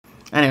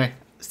Anyway,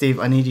 Steve,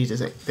 I need you to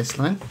say this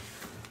line.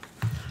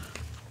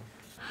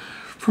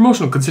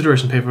 Promotional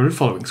consideration paid for the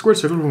following: square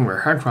circle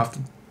ringwear,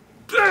 handcrafted.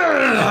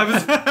 I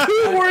was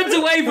 2 words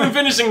away from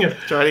finishing it.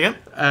 Try it again.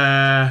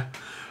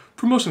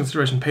 Promotional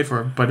consideration paid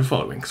for by the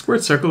following: square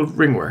circle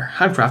ringwear,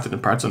 handcrafted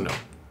and parts unknown.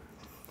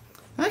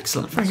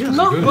 Excellent. Very good.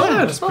 Not good.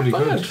 bad. That's Not pretty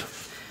bad. good.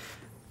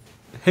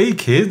 Hey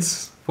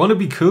kids, want to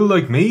be cool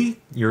like me?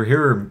 You're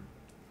here.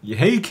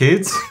 Hey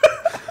kids.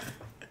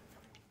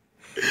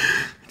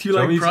 Do you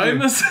like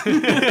Primus?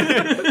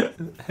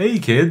 Hey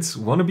kids,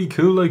 want to be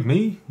cool like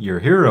me? Your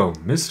hero,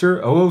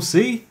 Mr.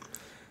 OOC?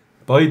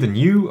 Buy the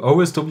new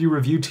OSW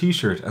Review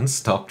t-shirt and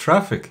stop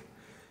traffic.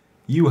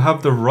 You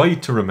have the right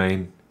to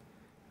remain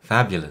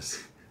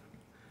fabulous.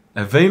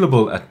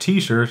 Available at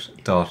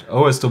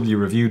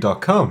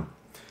t-shirt.oswreview.com.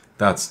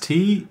 That's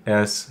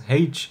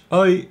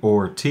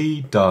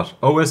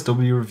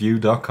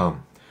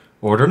TSHIORT.oswreview.com.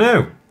 Order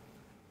now.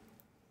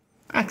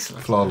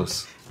 Excellent.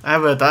 Flawless. How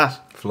about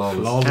that?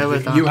 Flawless. How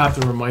about that? You have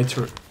to remind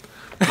her.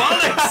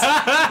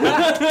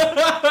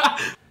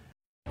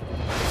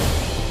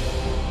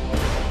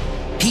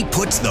 He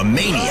puts the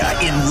mania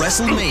in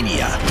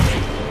WrestleMania.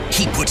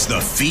 He puts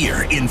the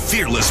fear in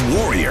Fearless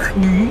Warrior.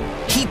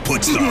 He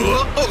puts the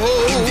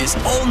in this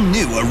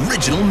all-new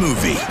original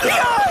movie.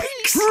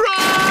 Yikes!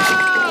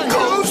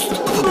 Ghost!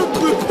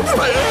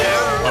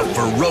 A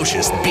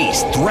ferocious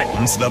beast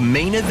threatens the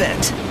main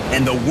event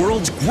and the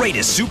world's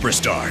greatest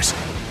superstars.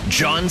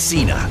 John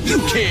Cena. You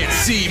can't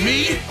see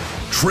me!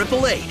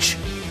 Triple H.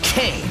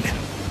 Kane.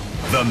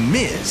 The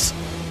Miz.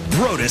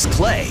 Brodus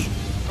Clay.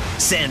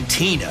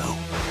 Santino.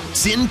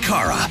 Sin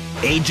Cara.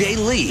 AJ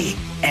Lee.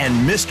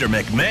 And Mr.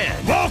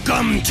 McMahon.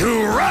 Welcome to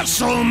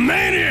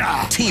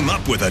WrestleMania! Team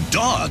up with a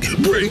dog.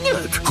 Bring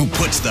it! Who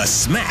puts the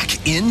smack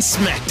in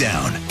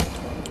SmackDown.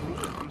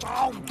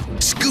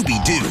 Scooby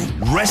Doo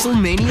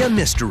WrestleMania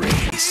Mysteries.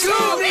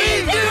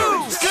 Scooby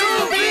Doo!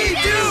 Scooby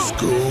Doo!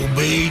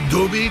 Scooby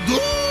Dooby Doo!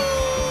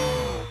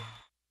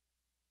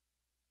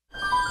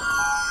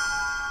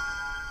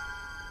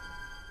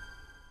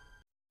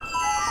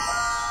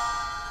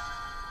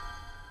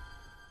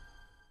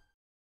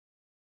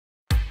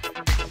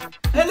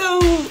 Hello.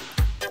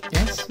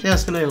 Yes.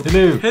 Yes. Hello.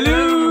 Hello.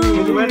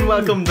 Hello. And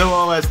welcome to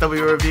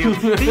OSW Review,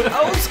 the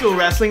old school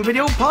wrestling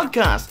video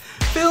podcast,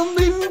 filmed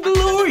in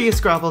glorious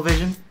grapple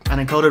vision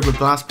and encoded with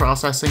blast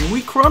processing.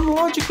 We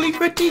chronologically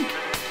critique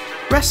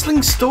wrestling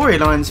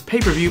storylines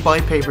pay-per-view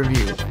by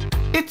pay-per-view.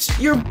 It's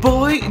your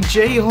boy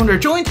Jay Hunter,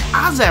 joined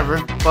as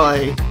ever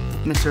by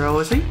Mr.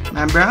 OSC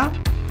and Bra.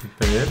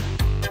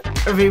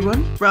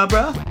 Everyone, bra.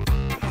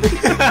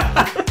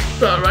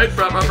 Alright,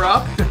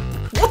 brah.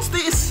 What's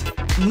this?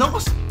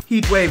 Not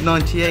Heatwave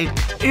 98.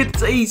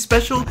 It's a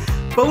special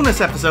bonus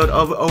episode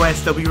of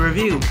OSW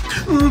Review.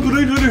 Oh, but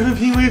I'd rather have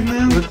Heatwave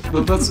now.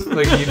 Well, that's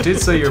like you did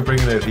say you're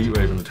bringing out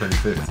Heatwave on the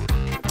 25th.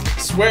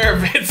 Swear,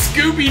 it's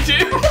Scooby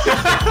Doo.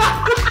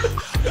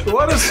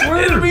 What a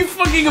swear! It'll be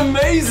fucking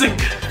amazing.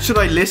 Should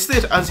I list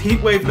it as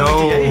Heatwave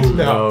 98?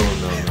 No.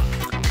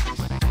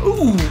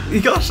 Ooh, we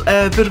got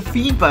a bit of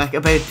feedback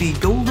about the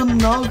Golden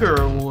Nogger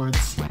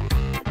Awards.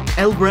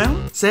 L.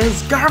 Brown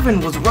says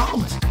Garvin was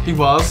robbed. He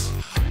was.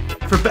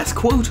 For best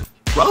quote,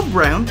 Rob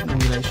Brown, no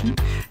relation,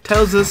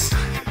 tells us,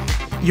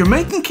 "You're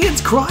making kids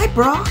cry,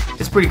 brah."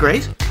 It's pretty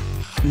great.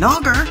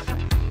 Nogger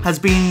has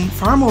been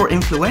far more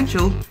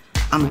influential,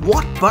 and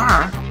what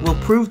bar will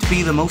prove to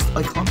be the most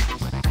iconic?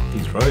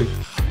 He's right.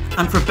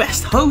 And for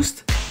best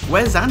host,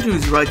 Wes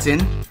Andrews writes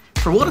in,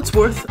 "For what it's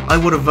worth, I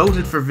would have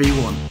voted for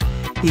V1.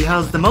 He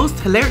has the most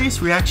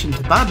hilarious reaction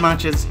to bad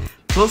matches,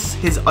 plus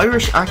his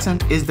Irish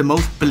accent is the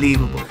most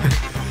believable."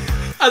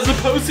 As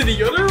opposed to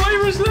the other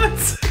Irish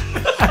lads.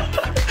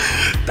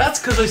 That's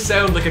because I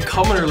sound like a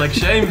commoner like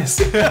Seamus.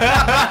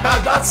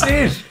 That's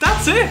it.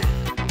 That's it.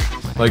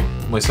 Like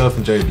myself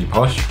and Jay would be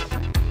posh.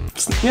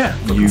 Yeah,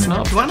 You- it's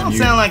not. Do I not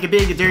sound like a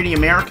big, dirty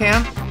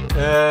American?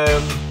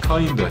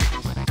 Kinda.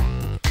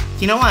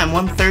 You know I'm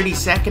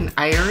 1/32nd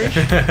Irish.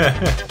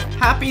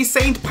 Happy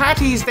St.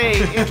 Patty's Day,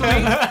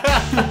 Italy.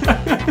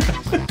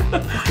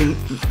 Fucking,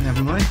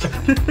 never mind.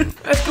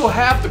 Let's go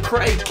have the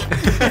crake.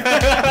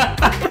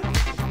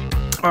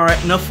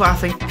 Alright, enough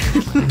laughing.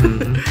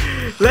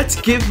 Let's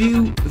give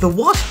you the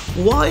what,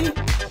 why,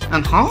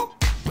 and how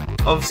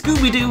of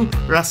Scooby Doo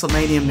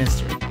WrestleMania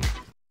Mystery.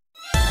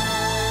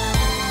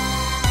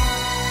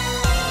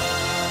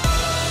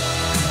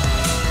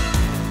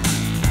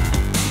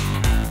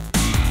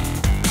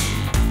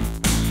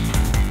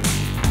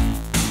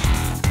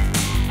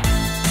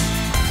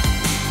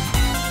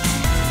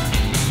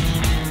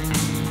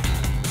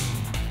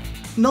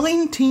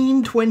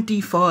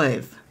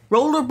 $19.25.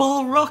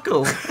 Rollerball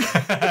Rocco.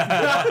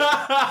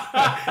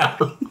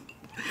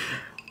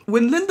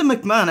 When Linda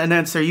McMahon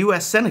announced their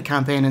US Senate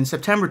campaign in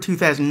September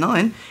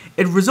 2009,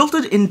 it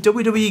resulted in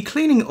WWE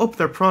cleaning up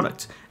their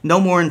product. No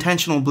more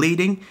intentional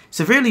bleeding,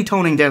 severely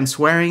toning down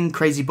swearing,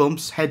 crazy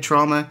bumps, head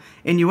trauma,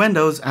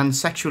 innuendos, and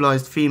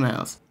sexualized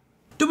females.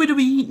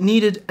 WWE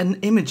needed an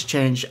image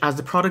change as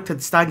the product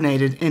had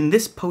stagnated in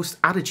this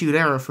post-Attitude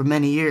Era for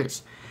many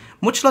years.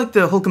 Much like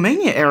the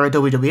Hulkamania era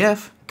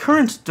WWF,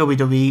 current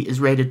WWE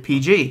is rated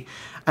PG,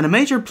 and a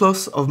major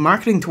plus of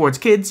marketing towards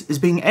kids is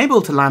being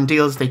able to land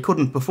deals they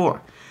couldn't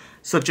before,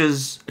 such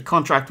as a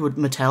contract with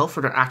Mattel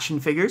for their action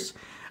figures,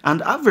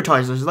 and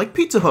advertisers like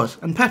Pizza Hut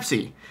and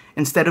Pepsi,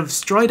 instead of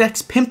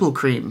Stridex Pimple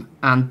Cream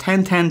and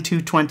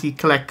 10-10-220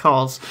 collect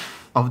calls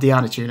of the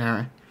Attitude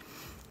Era.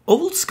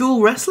 Old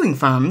school wrestling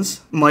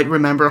fans might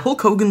remember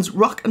Hulk Hogan's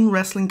Rock and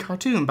Wrestling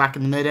cartoon back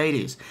in the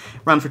mid-80s.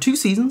 Ran for 2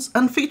 seasons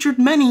and featured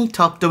many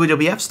top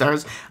WWF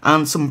stars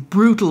and some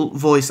brutal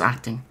voice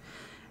acting.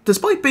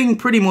 Despite being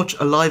pretty much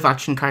a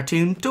live-action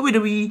cartoon,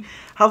 WWE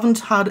haven't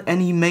had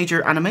any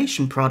major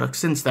animation products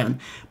since then,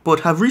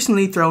 but have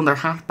recently thrown their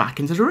hat back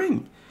into the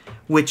ring,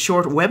 with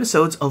short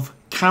webisodes of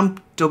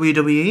Camp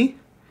WWE,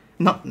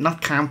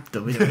 not Camp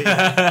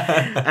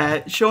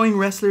WWE, showing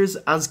wrestlers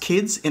as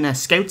kids in a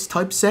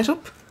Scouts-type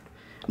setup.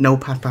 No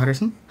Pat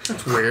Patterson.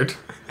 That's weird.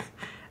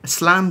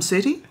 Slam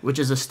City, which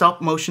is a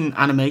stop-motion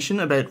animation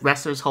about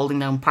wrestlers holding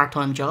down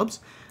part-time jobs,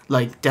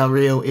 like Del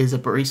Rio is a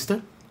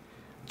barista,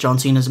 John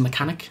Cena's a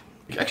mechanic.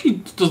 It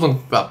actually doesn't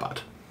look that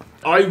bad.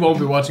 I won't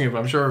be watching it, but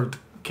I'm sure the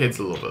kids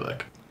will love it.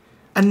 Like.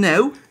 And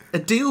now, a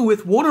deal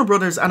with Warner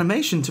Brothers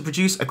Animation to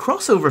produce a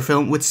crossover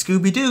film with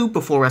Scooby Doo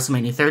before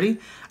WrestleMania 30,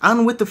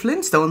 and with the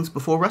Flintstones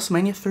before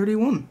WrestleMania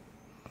 31.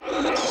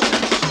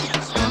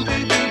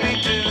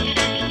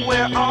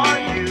 Where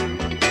are you?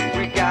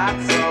 We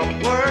got some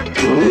work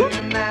to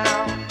do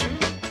now.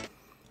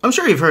 I'm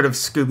sure you've heard of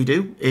Scooby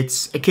Doo.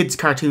 It's a kids'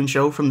 cartoon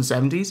show from the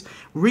 70s,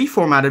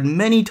 reformatted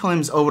many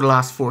times over the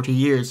last 40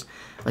 years.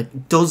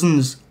 Like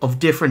dozens of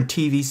different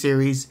TV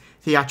series,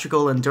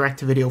 theatrical and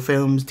direct-to-video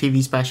films,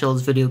 TV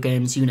specials, video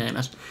games, you name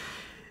it.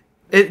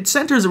 It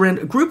centres around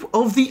a group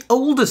of the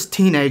oldest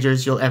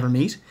teenagers you'll ever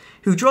meet,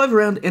 who drive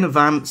around in a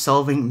van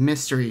solving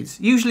mysteries,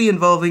 usually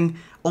involving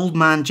Old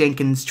Man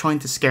Jenkins trying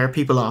to scare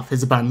people off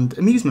his abandoned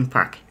amusement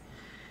park.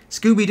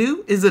 Scooby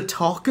Doo is a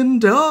talking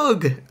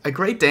dog, a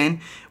Great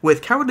Dane,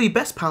 with cowardly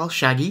best pal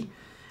Shaggy,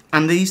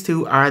 and these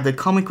two are the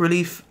comic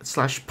relief /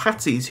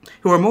 patsies,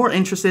 who are more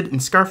interested in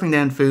scarfing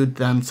down food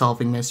than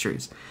solving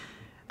mysteries.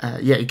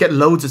 Yeah, you get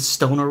loads of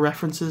stoner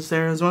references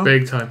there as well.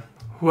 Big time.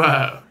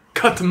 Wow.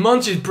 Got the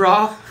munchies,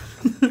 brah.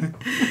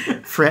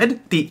 Fred,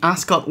 the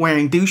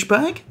ascot-wearing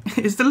douchebag,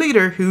 is the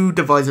leader who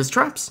devises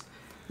traps.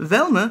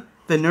 Velma,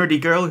 the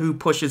nerdy girl who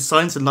pushes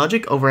science and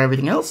logic over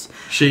everything else.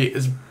 She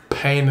is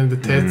pain in the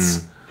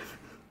tits.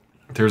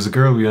 There was a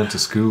girl we went to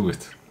school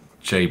with.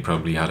 Jay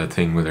probably had a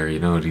thing with her, you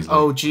know. He's like,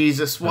 Oh,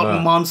 Jesus, what a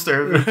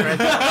monster.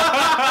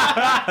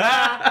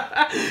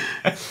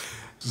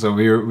 So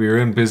we were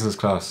in business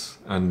class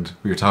and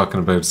we were talking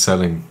about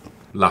selling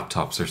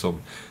laptops or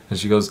something. And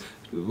she goes,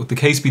 would the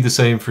case be the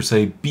same for,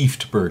 say,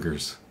 beefed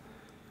burgers?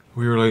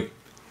 We were like,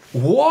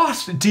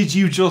 what did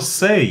you just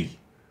say?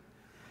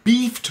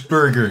 Beefed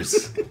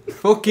burgers.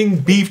 Fucking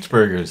beefed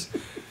burgers.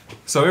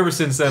 So ever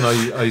since then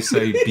I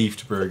say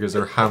beefed burgers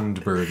or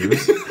hammed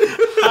burgers.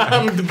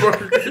 Hammed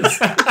burgers.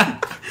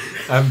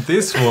 And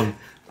this one,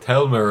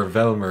 Thelma or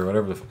Velma or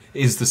whatever,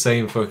 is the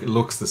same. It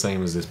looks the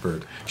same as this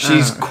bird.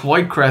 She's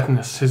quite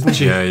cretinous, isn't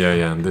she?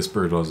 Yeah. And this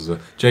bird was as well.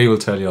 Jay will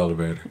tell you all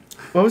about her.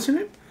 What was her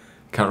name?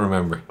 Can't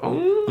remember.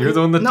 Oh, you're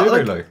the one that No, did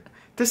like- it, like.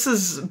 This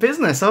is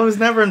business. I was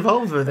never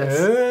involved with this.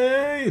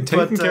 Hey,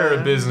 taking care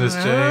of business,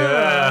 Jay.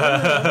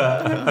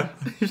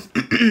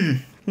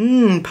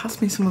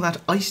 Pass me some of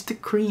that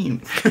iced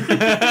cream.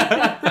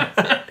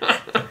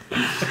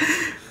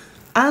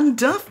 And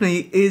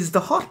Daphne is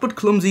the hot but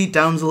clumsy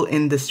damsel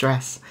in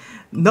distress.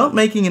 Not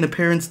making an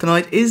appearance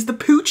tonight is the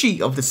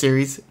Poochie of the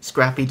series,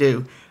 Scrappy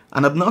Doo,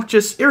 an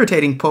obnoxious,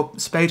 irritating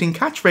pup spouting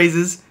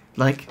catchphrases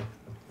like...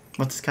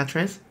 What's his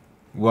catchphrase?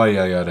 Why,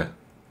 yada.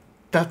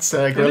 That's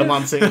Gorilla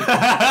Monsoon.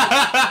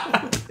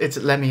 It's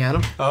Let Me At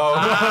Him.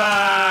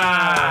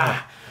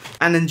 Oh.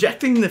 And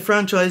injecting the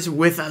franchise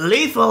with a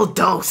lethal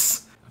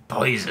dose.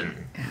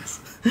 Poison.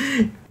 Yes.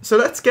 So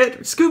let's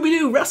get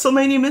Scooby-Doo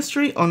WrestleMania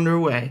Mystery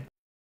underway.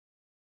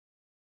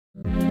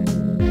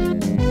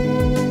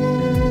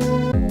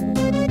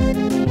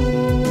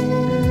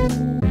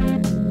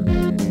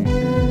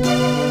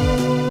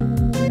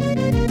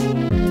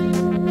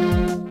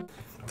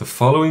 The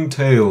following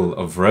tale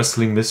of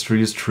wrestling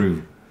mystery is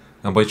true.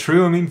 And by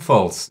true I mean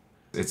false.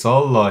 It's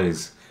all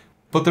lies.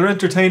 But they're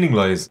entertaining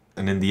lies.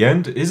 And in the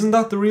end, isn't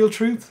that the real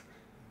truth?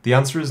 The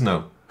answer is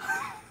no.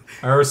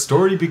 Our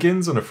story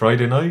begins on a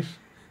Friday night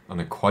on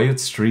a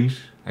quiet street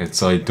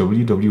outside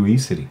WWE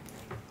City.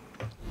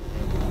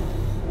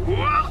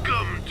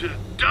 Welcome to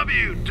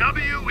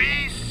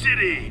WWE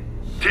City.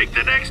 Take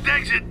the next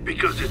exit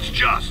because it's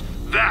just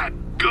that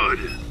good.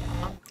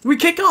 We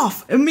kick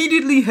off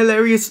immediately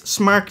hilarious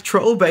smark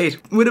troll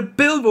bait with a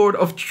billboard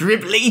of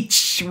Triple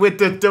H with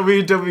the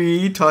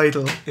WWE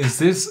title. Is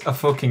this a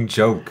fucking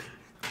joke?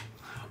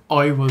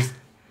 I was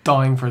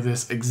dying for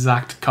this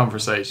exact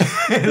conversation.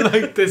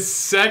 Like, the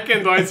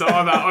second I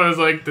saw that, I was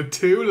like, the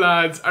two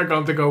lads are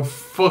going to go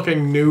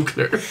fucking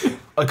nuclear.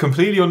 I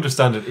completely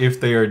understand it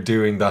if they are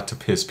doing that to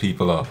piss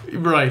people off.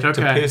 Right, To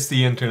okay. piss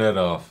the internet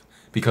off.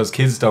 Because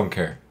kids don't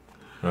care.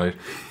 right?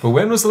 But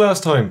when was the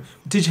last time?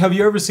 Have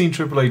you ever seen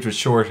Triple H with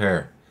short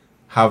hair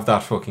have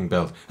that fucking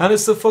belt? And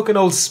it's the fucking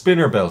old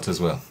spinner belt as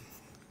well.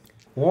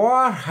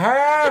 What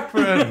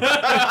happened?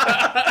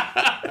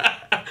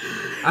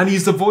 And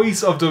he's the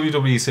voice of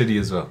WWE City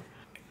as well.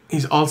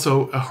 He's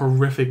also a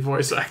horrific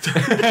voice actor.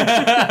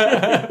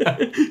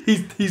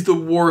 he's the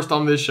worst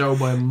on this show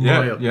by a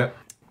mile. Yeah.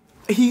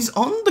 He's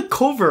on the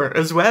cover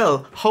as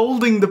well,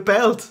 holding the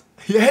belt.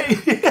 Yeah.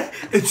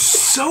 It's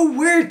so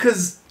weird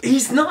because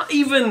he's not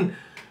even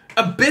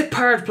a bit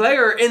part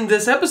player in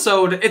this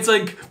episode. It's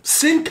like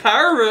Sin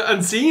Cara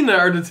and Cena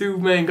are the two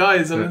main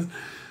guys. And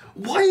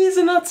why is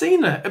it not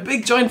Cena? A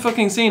big giant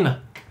fucking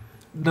Cena.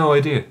 No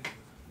idea.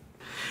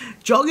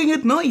 Jogging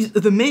at night,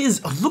 The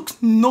Miz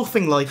looks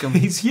nothing like him.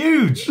 He's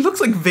huge.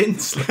 Looks like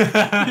Vince.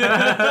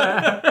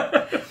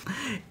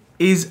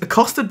 Is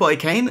accosted by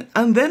Kane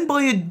and then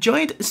by a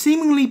giant,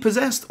 seemingly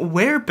possessed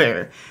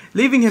werebear,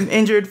 leaving him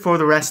injured for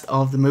the rest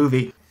of the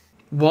movie.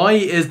 Why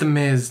is The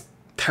Miz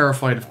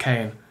terrified of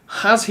Kane?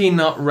 Has he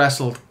not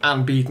wrestled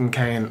and beaten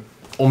Kane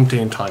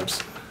umpteen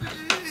times?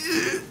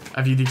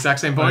 Have you the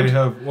exact same point?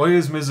 Why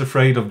is Miz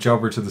afraid of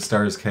Jobber to the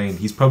Stars Kane?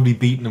 He's probably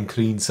beaten him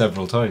clean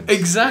several times.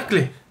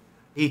 Exactly.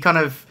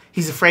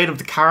 He's afraid of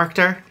the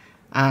character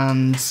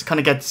and kind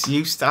of gets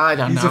used to it. I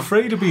don't know. He's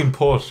afraid of being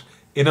put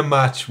in a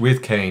match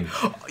with Kane.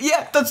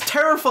 Yeah, that's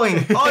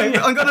terrifying.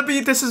 I'm going to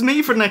be This Is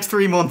Me for the next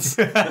 3 months.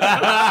 That's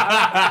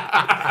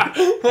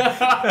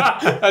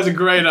a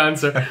great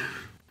answer.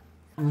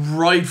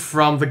 Right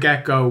from the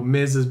get-go,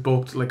 Miz is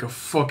booked like a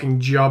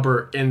fucking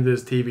jobber in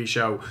this TV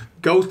show.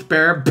 Ghost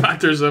Bear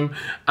batters him,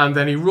 and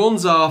then he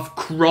runs off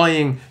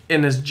crying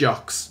in his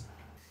jocks.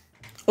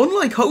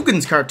 Unlike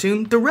Hogan's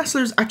cartoon, the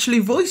wrestlers actually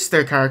voice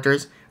their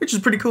characters, which is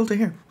pretty cool to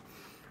hear.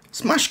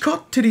 Smash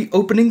cut to the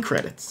opening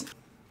credits.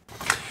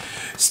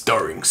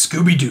 Starring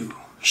Scooby Doo,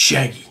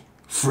 Shaggy,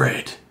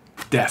 Fred,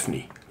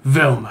 Daphne,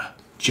 Velma,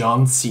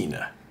 John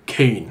Cena,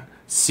 Kane,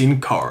 Sin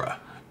Cara,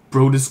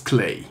 Brodus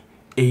Clay,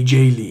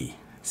 AJ Lee,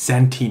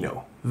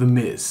 Santino, The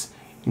Miz,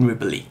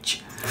 Triple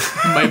H,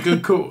 Michael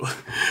Cole,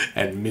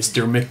 and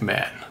Mr.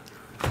 McMahon.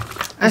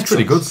 That's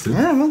pretty good, Stu.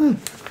 Yeah, well done.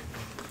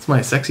 It's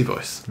my sexy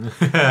voice.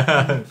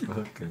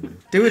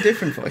 Do a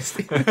different voice.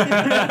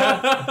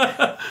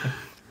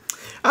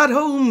 At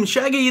home,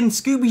 Shaggy and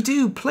Scooby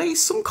Doo play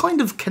some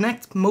kind of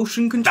Kinect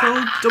motion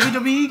controlled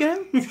WWE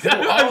game.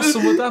 How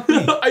awesome would that be?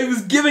 I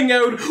was giving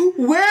out,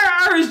 where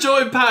are his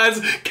joint pads?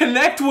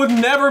 Kinect would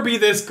never be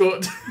this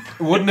good.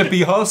 Wouldn't it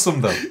be awesome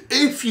though?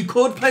 If you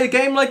could play a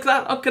game like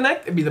that on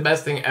Kinect, it'd be the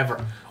best thing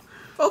ever.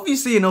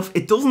 Obviously enough,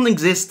 it doesn't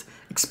exist.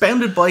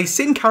 Expounded by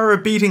Sin Cara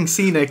beating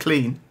Cena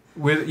clean.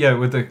 With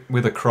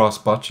a cross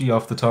bocce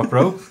off the top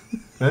rope.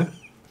 Yeah?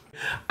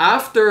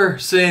 After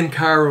Sin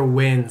Cara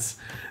wins,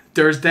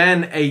 there's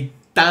then a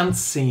dance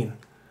scene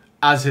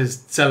as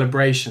his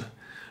celebration.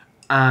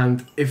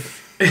 And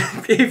if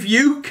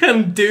you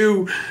can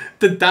do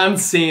the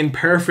dance scene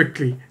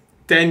perfectly,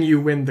 then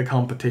you win the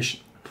competition.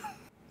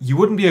 You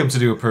wouldn't be able to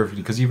do it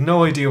perfectly because you've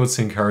no idea what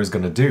Sin Cara is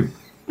going to do.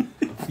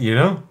 You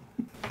know?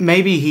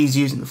 Maybe he's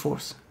using the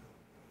Force.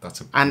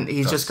 And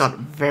he's that's- just got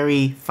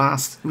very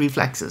fast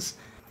reflexes.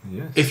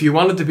 Yes. If you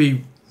wanted to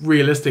be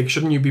realistic,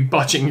 shouldn't you be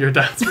botching your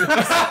dance moves?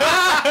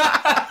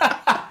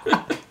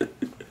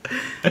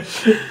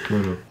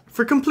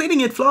 For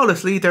completing it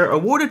flawlessly, they're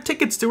awarded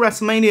tickets to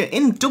WrestleMania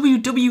in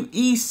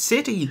WWE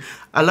City,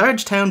 a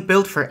large town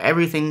built for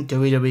everything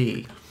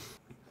WWE.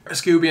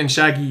 Scooby and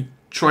Shaggy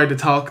tried to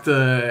talk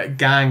the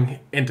gang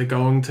into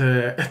going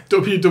to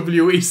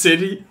WWE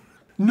City.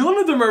 None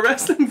of them are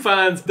wrestling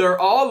fans. They're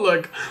all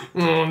like,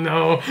 oh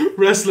no,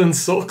 wrestling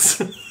sucks.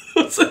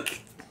 It's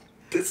like,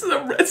 this is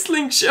a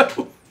wrestling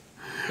show.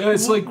 Yeah,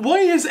 it's like, Why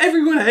is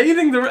everyone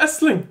hating the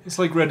wrestling? it's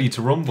like Ready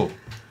to Rumble.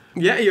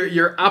 Yeah,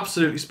 you're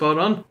absolutely spot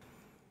on.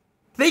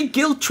 They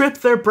guilt-trip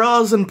their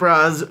bras and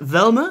bras,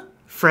 Velma,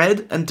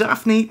 Fred and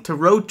Daphne, to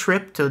road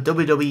trip to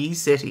WWE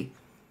City.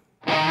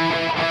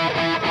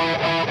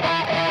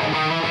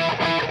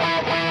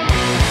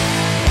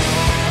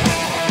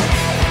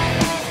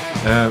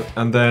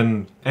 And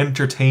then,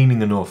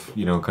 entertaining enough,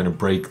 you know, kind of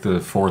break the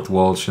fourth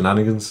wall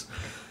shenanigans.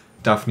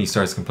 Daphne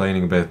starts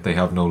complaining about they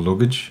have no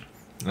luggage.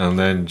 And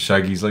then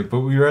Shaggy's like,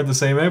 but we wear the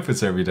same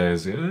outfits every day.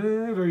 It's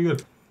very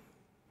good.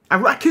 A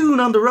raccoon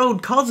on the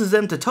road causes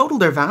them to total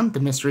their van, the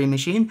Mystery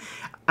Machine,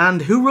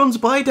 and who runs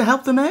by to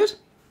help them out?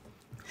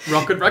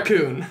 Rocket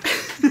Raccoon.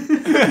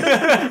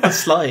 That's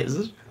Sly, is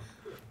it?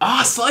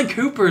 Ah, Sly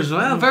Cooper as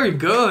well. Very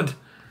good.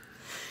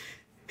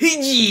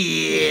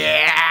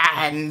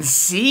 Yeah, and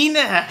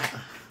Cena.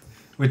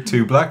 With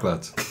two black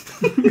lads.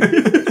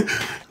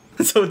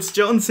 So it's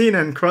John Cena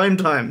and Crime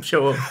Time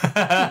show up.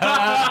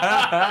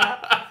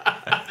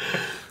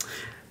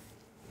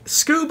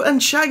 Scoob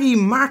and Shaggy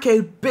mark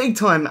out big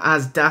time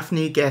as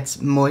Daphne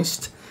gets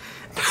moist.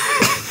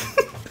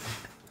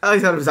 I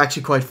thought it was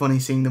actually quite funny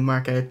seeing them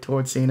mark out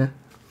towards Cena.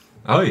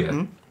 Oh,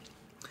 yeah.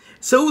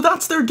 So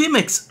that's their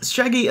gimmicks.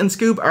 Shaggy and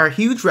Scoob are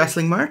huge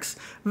wrestling marks.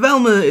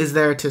 Velma is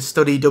there to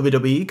study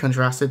WWE,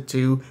 contrasted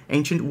to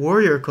ancient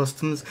warrior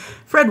customs.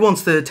 Fred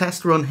wants to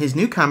test run his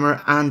new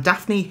camera, and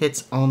Daphne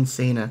hits on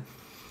CENA.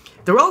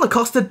 They're all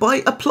accosted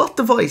by a plot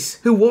device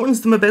who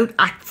warns them about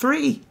Act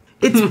 3.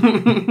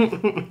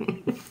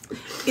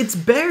 It's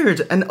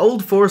Baird, an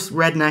old force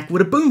redneck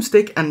with a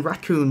boomstick and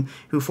raccoon,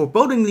 who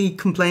forebodingly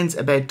complains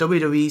about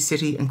WWE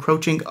City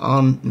encroaching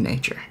on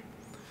nature.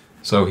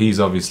 So he's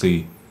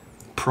obviously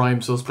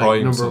Prime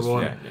suspect number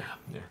one.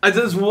 Yeah.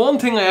 There's one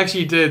thing I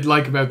actually did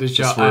like about this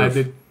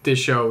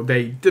show.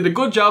 They did a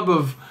good job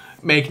of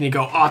making you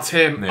go, oh, it's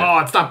him. Yeah. Oh,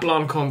 it's that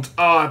blonde cunt.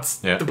 Oh, it's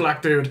the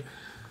black dude.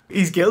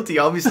 He's guilty,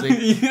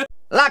 obviously.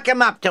 Lock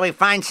him up till we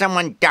find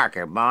someone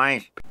darker,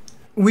 boys.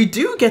 We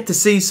do get to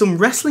see some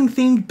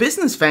wrestling-themed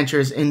business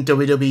ventures in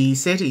WWE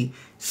City.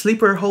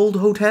 Sleeper Hold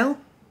Hotel?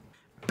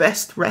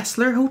 Best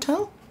Wrestler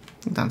Hotel?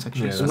 That's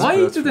actually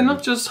Why did they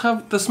not just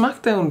have the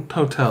SmackDown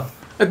hotel?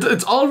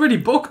 It's already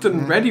booked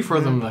and ready for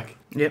them, like.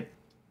 Yep.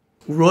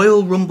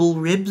 Royal Rumble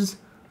Ribs,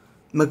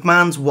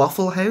 McMahon's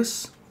Waffle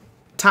House,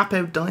 Tap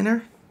Out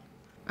Diner,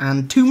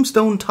 and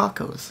Tombstone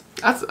Tacos.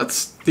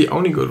 That's the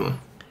only good one.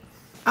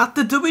 At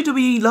the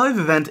WWE live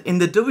event in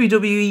the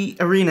WWE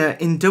arena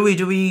in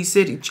WWE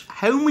City.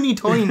 How many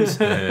times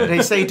did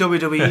they say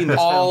WWE in this film?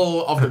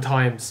 All of the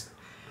times.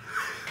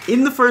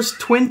 In the first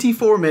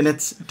 24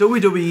 minutes,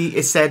 WWE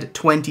is said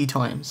 20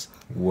 times.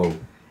 whoa.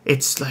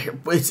 It's like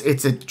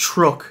it's a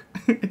truck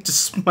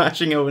just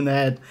smashing over the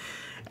head.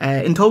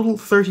 In total,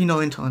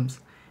 39 times.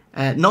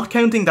 Not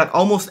counting that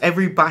almost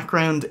every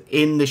background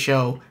in the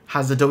show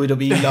has a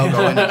WWE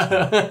logo in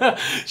it.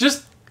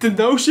 Just the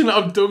notion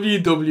of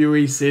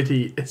WWE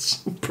City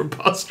is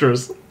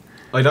preposterous.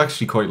 I'd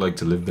actually quite like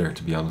to live there,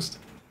 to be honest.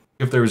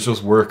 If there was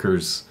just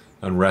workers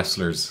and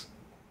wrestlers,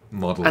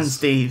 models. And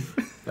Steve.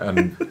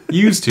 And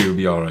used to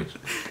be alright.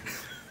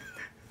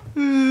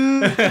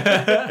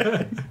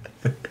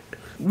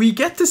 We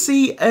get to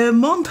see a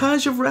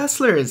montage of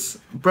wrestlers.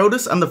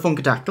 Brodus and the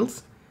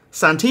Funkadactyls,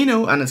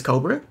 Santino and his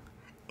Cobra,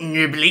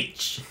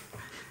 Bleach,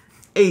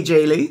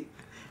 AJ Lee,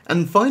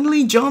 and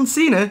finally John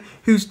Cena,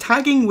 who's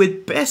tagging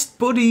with best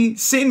buddy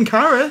Sin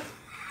Cara.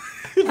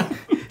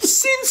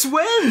 Since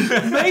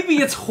when? Maybe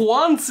it's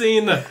Juan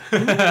Cena.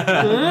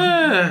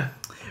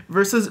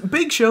 Versus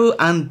Big Show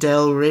and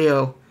Del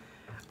Rio.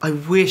 I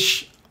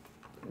wish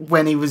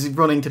when he was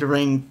running to the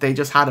ring, they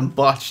just had him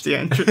botch the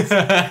entrance.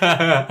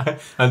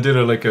 And did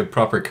it like a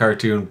proper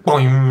cartoon.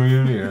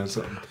 Boing, or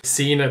something.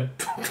 Cena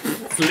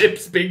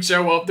flips Big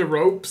Show off the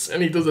ropes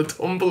and he does a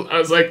tumble. I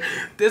was like,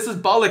 this is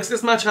bollocks.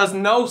 This match has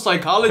no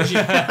psychology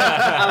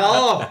at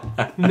all.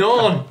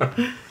 None.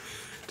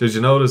 Did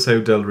you notice how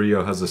Del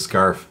Rio has a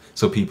scarf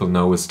so people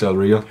know it's Del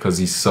Rio? Because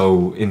he's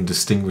so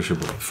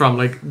indistinguishable. From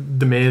like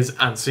The Miz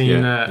and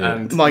Cena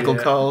and Michael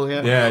Cole,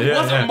 yeah.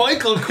 What's it,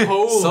 Michael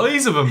Cole?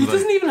 Size of him. He like.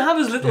 doesn't even have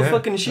his little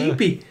fucking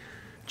sheepy.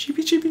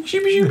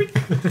 Sheepy.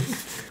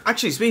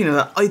 Actually, speaking of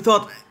that, I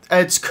thought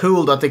it's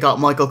cool that they got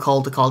Michael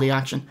Cole to call the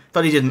action.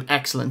 Thought he did an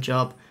excellent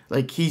job.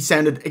 Like, he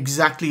sounded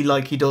exactly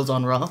like he does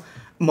on Raw,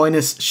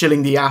 minus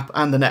shilling the app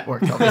and the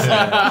network,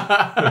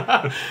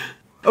 obviously.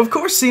 Of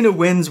course, Cena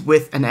wins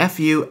with an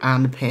FU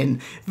and a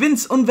pin.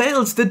 Vince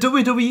unveils the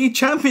WWE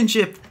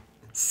Championship,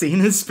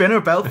 Cena's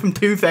spinner belt from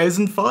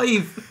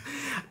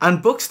 2005,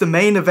 and books the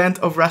main event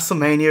of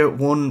WrestleMania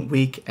 1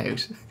 week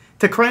out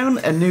to crown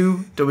a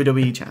new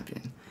WWE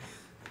champion.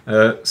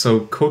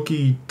 So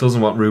Cookie doesn't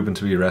want Ruben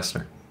to be a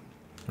wrestler.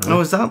 Oh,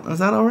 is that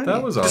already?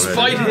 That was already.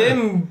 Despite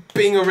him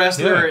being a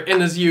wrestler in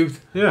his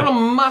youth. Yeah. What a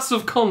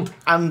massive cunt.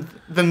 And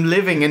them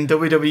living in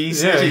WWE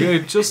City. Yeah,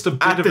 just a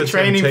bit At of the a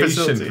training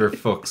temptation facility. for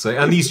fuck's sake.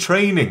 And he's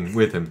training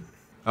with him.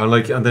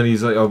 And then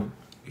he's like, oh,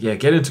 yeah,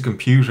 get into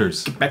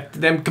computers. Back to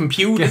them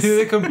computers. Get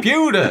into the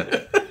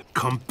computer.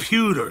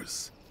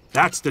 Computers.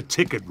 That's the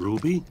ticket,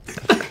 Ruby.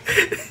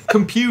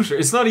 Computer.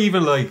 It's not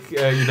even like,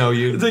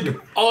 you. It's like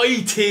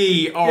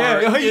IT or...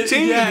 Yeah, IT.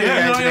 Yeah, you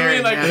know what I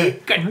mean? Like, Yeah.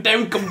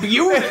 goddamn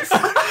computers.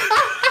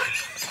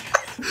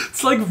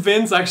 It's like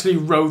Vince actually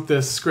wrote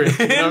this script.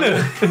 You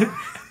know?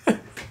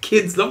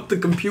 Kids love the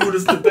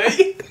computers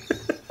today.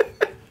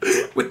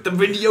 With the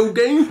video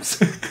games.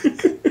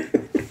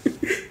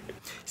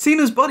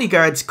 Cena's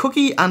bodyguards,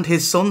 Cookie and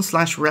his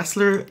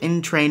son/wrestler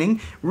in training,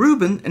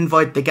 Ruben,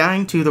 invite the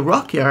gang to the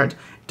Rock Yard,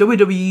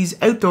 WWE's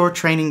outdoor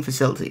training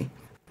facility.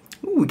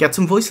 Ooh, we get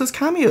some voiceless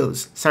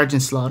cameos.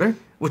 Sergeant Slaughter,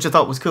 which I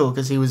thought was cool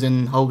because he was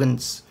in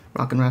Hogan's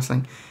Rock and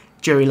Wrestling,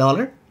 Jerry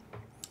Lawler,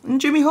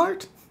 and Jimmy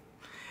Hart.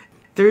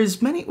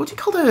 There's many, what do you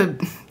call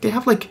they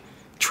have like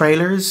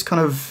trailers,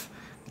 kind of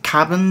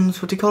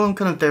cabins, what do you call them?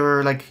 Kind of, they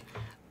were like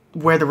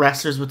where the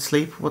wrestlers would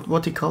sleep.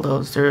 What do you call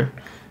those? They're...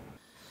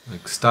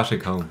 Like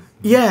static home.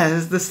 Yeah,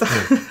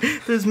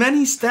 there's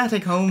many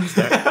static homes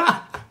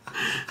there.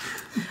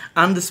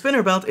 And the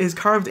spinner belt is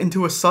carved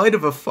into a side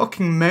of a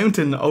fucking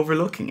mountain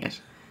overlooking it.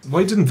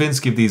 Why didn't Vince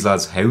give these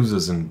lads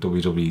houses in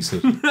WWE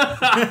City?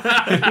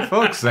 For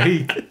fuck's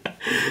sake.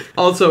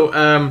 Also,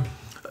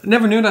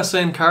 Never knew that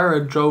Sin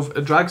Cara drove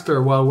a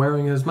dragster while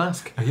wearing his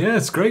mask. Yeah,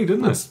 it's great,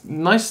 isn't it?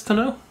 Nice to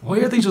know. Why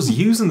are they just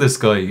using this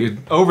guy?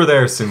 Over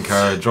there, Sin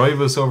Cara,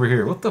 drive us over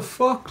here. What the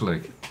fuck?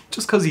 Like,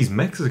 just because he's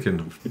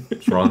Mexican.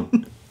 It's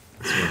wrong.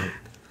 It's wrong.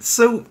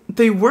 So,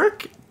 they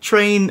work,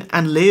 train,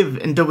 and live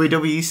in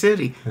WWE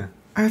City. Yeah.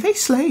 Are they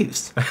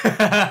slaves?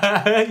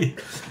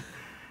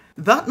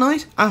 That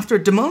night, after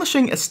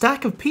demolishing a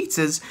stack of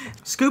pizzas,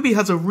 Scooby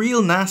has a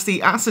real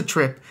nasty acid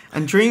trip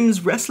and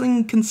dreams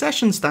wrestling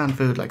concession stand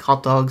food like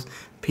hot dogs,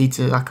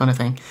 pizza, that kind of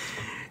thing.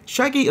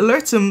 Shaggy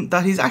alerts him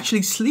that he's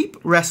actually sleep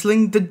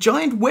wrestling the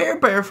giant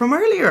werebear from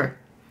earlier.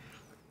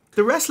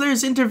 The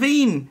wrestlers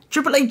intervene.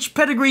 Triple H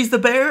pedigrees the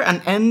bear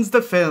and ends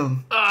the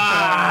film.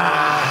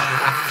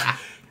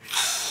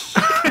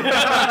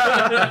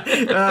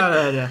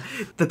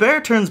 The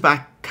bear turns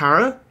back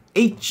Cara,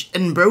 H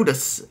and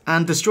Brodus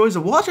and destroys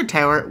a water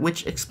tower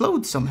which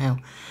explodes somehow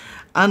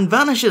and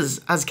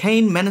vanishes as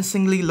Kane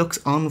menacingly looks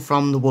on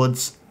from the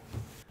woods.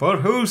 But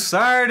whose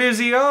side is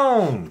he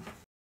on?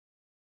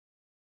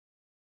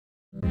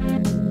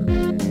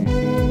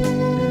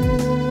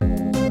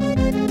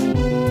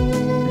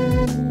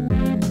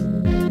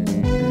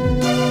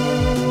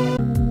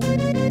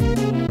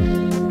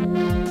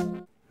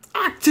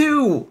 Act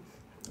 2!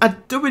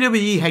 At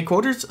WWE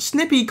headquarters,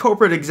 snippy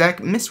corporate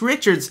exec Miss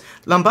Richards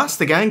lambasts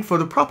the gang for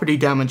the property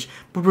damage,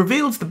 but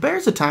reveals the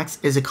bear's attacks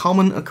is a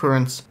common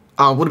occurrence.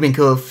 It would have been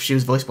cool if she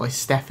was voiced by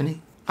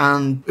Stephanie,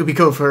 and it would be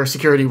cool if her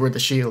security were the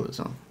Shield as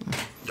well.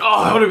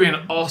 Oh, that would have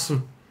been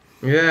awesome.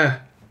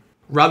 Yeah.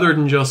 Rather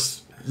than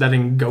just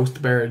letting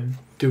Ghost Bear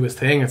do his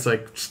thing, it's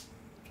like, just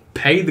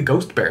pay the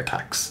Ghost Bear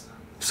tax.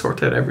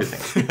 Sort out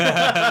everything.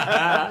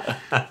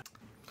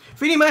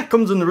 Vinnie Mac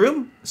comes in the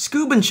room,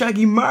 Scoob and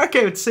Shaggy mark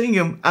out seeing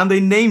him, and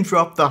they name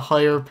drop the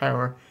higher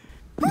power.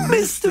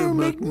 Mr.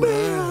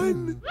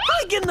 McMahon!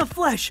 Like in the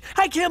flesh!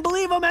 I can't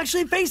believe I'm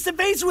actually face to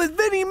face with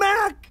Vinnie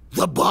Mac!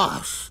 The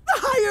boss! The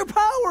higher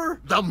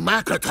power! The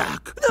Mac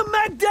attack! The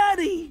Mac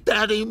Daddy!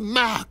 Daddy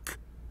Mac!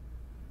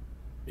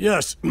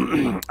 Yes,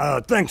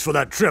 thanks for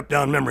that trip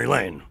down memory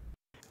lane.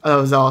 That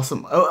was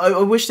awesome.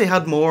 I wish they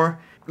had more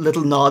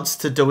little nods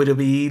to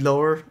WWE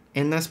lore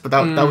in this, but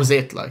that was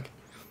it, like.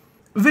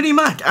 Vinnie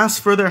Mac asks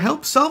for their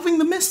help solving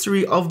the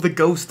mystery of the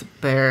Ghost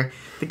Bear.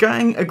 The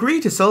gang agree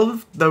to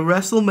solve the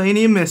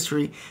WrestleMania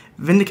mystery,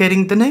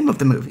 vindicating the name of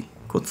the movie.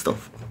 Good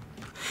stuff.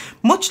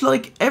 Much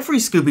like every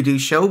Scooby Doo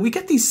show, we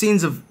get these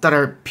scenes that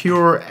are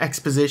pure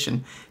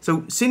exposition.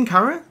 So Sin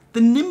Cara,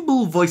 the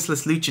nimble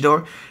voiceless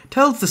luchador,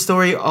 tells the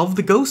story of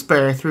the Ghost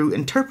Bear through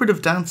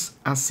interpretive dance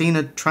as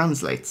CENA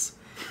translates.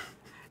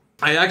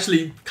 I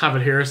actually have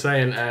it here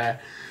saying,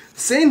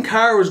 Sin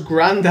Cara's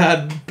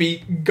granddad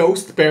beat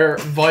Ghost Bear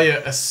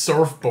via a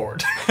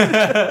surfboard.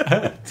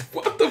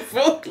 What the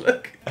fuck?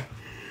 Like,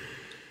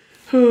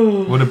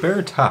 would a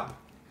bear tap?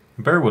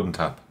 A bear wouldn't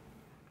tap.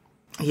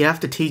 You have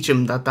to teach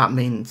him that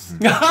means.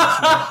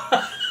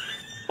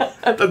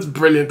 That's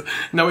brilliant.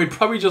 No, he'd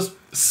probably just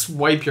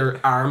swipe your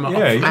arm off.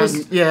 Yeah,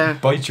 just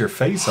bite your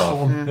face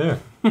off. Yeah.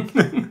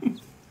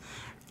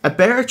 A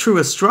bear threw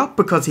a strop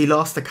because he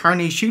lost the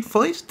carny shoot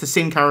fight to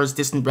Sin Cara's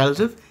distant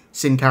relative,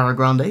 Sin Cara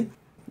Grande,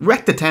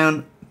 wrecked the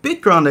town,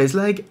 bit Grande's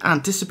leg,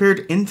 and disappeared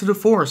into the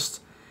forest.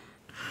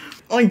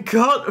 My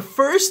god,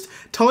 first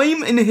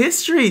time in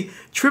history,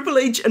 Triple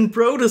H and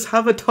Brodus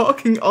have a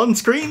talking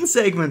on-screen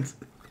segment.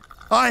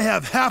 I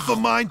have half a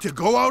mind to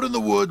go out in the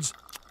woods,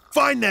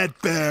 find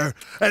that bear,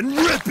 and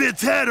rip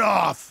its head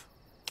off!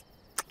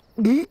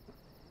 I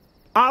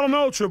don't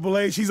know, Triple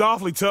H. He's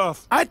awfully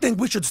tough. I think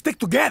we should stick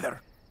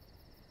together.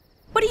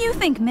 What do you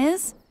think,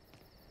 Miz?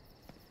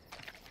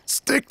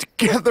 Stick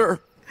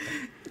together.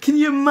 Can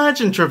you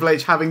imagine Triple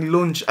H having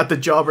lunch at the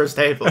jobber's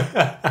table?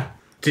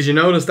 Did you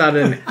notice that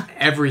in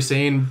every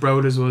scene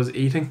Brodus was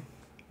eating?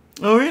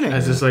 Oh, really?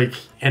 As just like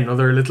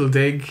another little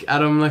dig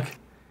at him, like.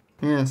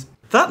 Yes.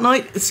 That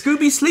night,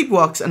 Scooby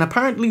sleepwalks and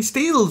apparently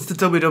steals the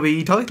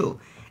WWE title.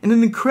 In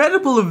an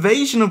incredible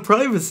evasion of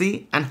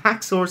privacy and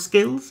hacksaw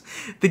skills,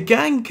 the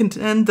gang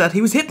contend that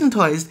he was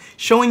hypnotized,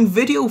 showing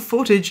video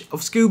footage of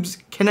Scoob's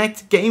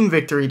Kinect game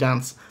victory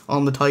dance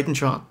on the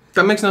Titantron.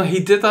 That makes no. He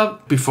did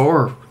that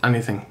before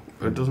anything.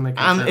 It doesn't make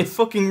any sense. And it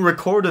fucking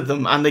recorded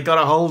them, and they got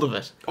a hold of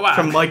it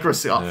from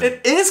Microsoft. Yeah.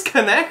 It is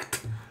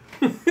Kinect.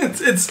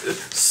 it's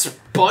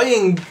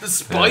spying the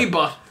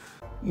spybot.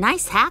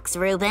 Nice hacks,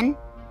 Ruben.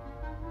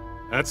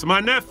 That's my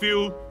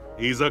nephew.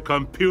 He's a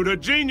computer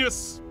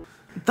genius.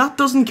 That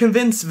doesn't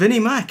convince Vinnie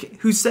Mac,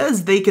 who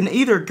says they can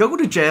either go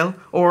to jail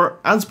or,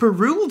 as per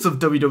rules of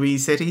WWE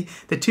City,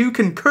 the two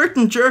can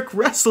curtain jerk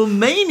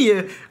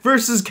WrestleMania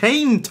versus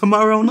Kane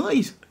tomorrow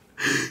night.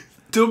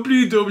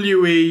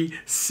 WWE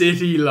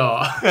City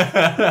Law.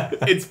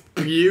 It's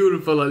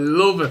beautiful. I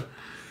love it.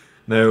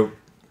 Now,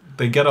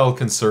 they get all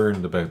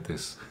concerned about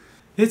this.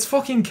 It's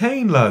fucking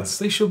Kane, lads.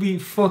 They should be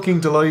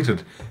fucking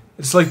delighted.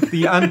 It's like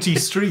the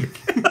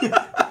anti-streak.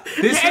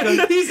 He's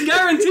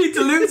guaranteed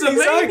to lose a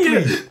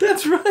Mania.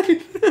 That's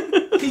right.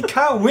 He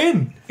can't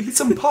win.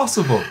 It's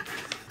impossible.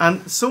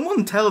 And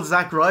someone tells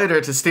Zack Ryder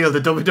to steal the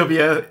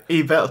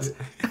WWE belt.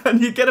 And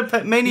you get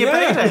a Mania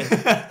payday.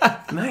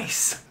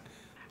 Nice.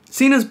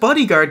 Cena's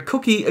bodyguard,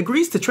 Cookie,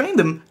 agrees to train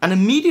them and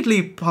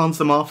immediately pawns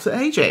them off to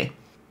AJ.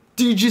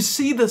 Did you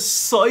see the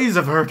size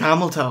of her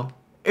camel toe?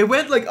 It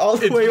went like all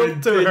the way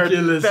up to her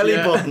belly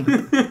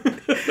button.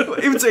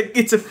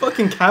 It's a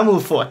fucking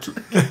camel foot.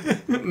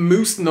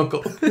 Moose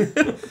knuckle.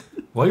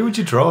 Why would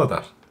you draw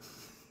that?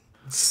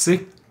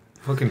 Sick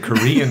fucking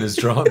Korean is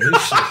drawing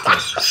this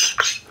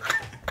shit.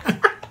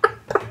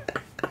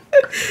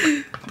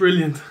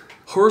 Brilliant.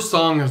 Her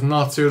song is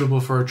not suitable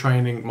for a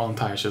training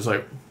montage. It's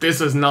like, this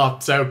is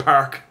not South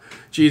Park.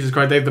 Jesus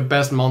Christ, they have the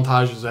best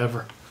montages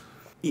ever.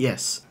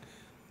 Yes.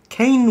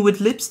 Kane with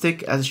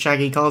lipstick, as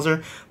Shaggy calls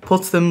her,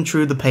 puts them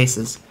through the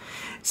paces.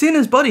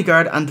 Cena's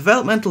bodyguard and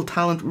developmental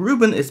talent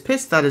Ruben is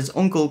pissed that his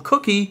uncle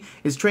Cookie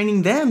is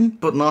training them,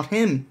 but not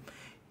him.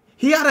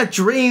 He had a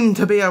dream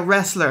to be a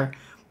wrestler,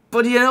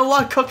 but you know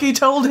what Cookie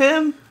told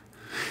him?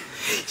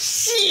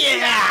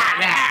 Shut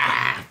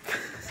up!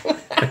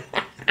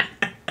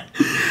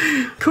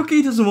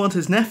 Cookie doesn't want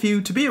his nephew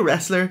to be a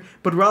wrestler,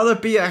 but rather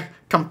be a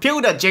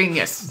computer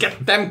genius.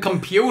 Get them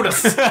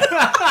computers.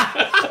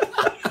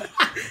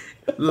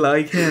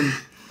 Like him.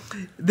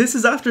 This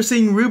is after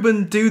seeing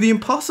Ruben do the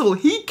impossible.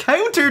 He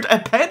countered a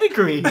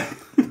pedigree.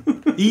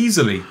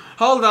 Easily.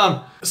 Hold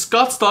on.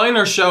 Scott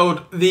Steiner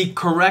showed the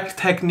correct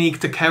technique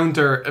to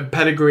counter a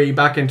pedigree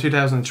back in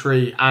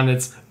 2003, and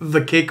it's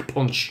the kick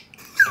punch.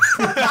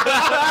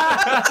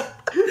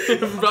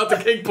 I've brought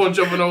the kick punch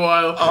up in a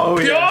while. Oh,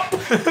 yeah.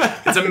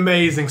 It's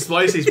amazing.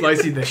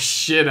 Splicey the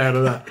shit out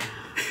of that.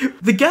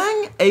 The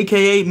gang,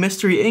 aka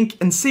Mystery Inc.,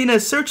 and Cena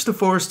search the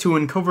forest to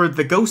uncover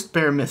the Ghost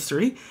Bear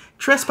mystery,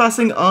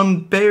 trespassing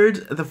on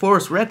Baird the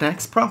Forest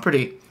Redneck's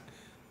property.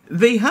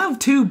 They have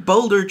 2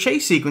 bolder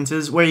chase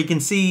sequences where you can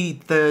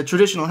see the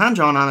traditional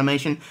hand-drawn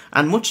animation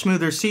and much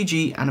smoother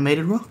CG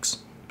animated rocks.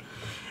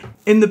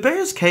 In the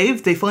Bear's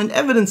Cave, they find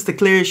evidence to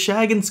clear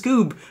Shag and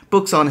Scoob,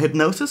 books on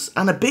hypnosis,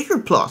 and a bigger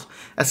plot,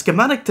 a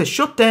schematic to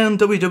shut down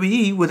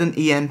WWE with an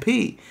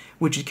EMP,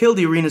 which would kill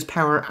the arena's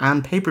power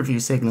and pay-per-view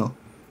signal.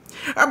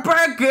 Oh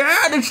my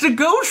god, it's the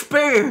Ghost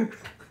Bear!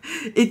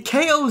 It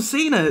KOs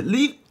Cena,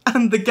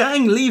 and the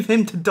gang leave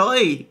him to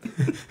die.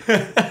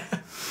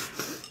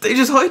 They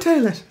just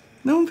hightail it.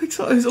 No one picks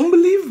up. It's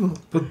unbelievable.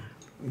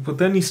 But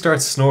then he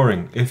starts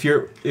snoring.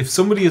 If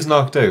somebody is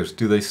knocked out,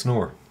 do they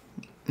snore?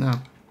 No.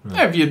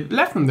 Yeah, if you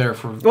left them there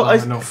for long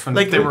enough, and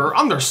they were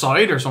on their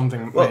side or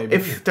something, well, maybe.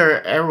 If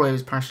their airway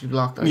is partially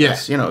blocked, I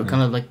guess, kind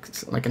of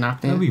like an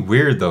apnea. That'd be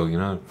weird, though, you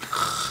know.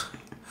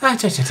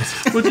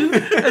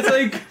 It's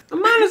like, a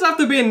man is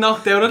after being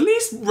knocked out, at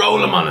least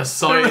roll him on his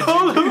side.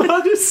 Roll him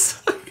on his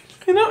side.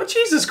 You know,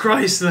 Jesus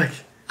Christ,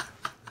 like.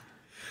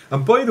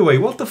 And by the way,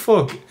 what the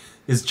fuck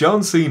is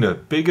John Cena,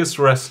 biggest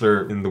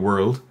wrestler in the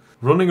world,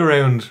 running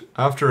around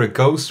after a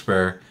ghost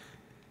bear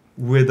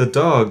with a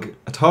dog,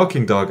 a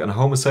talking dog, and a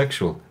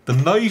homosexual the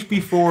night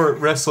before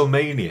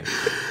WrestleMania?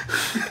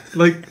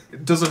 Like,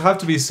 does it have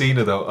to be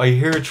Cena, though? I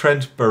hear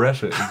Trent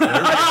Barretta is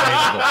very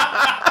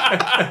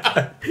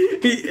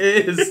He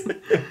is.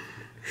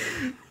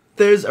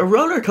 There's a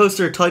roller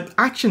coaster type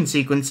action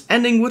sequence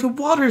ending with a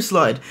water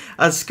slide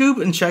as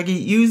Scoob and Shaggy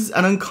use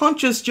an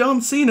unconscious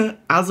John Cena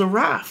as a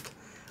raft.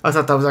 I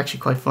thought that was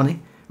actually quite funny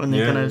when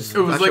they kind of. It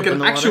was like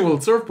an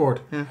actual surfboard.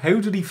 Yeah. How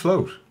did he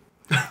float?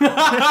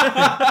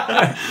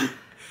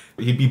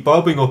 He'd be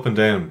bobbing up and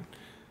down.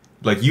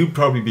 Like, you'd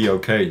probably be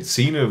okay.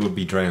 Cena would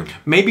be drowned.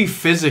 Maybe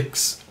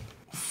physics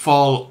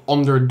fall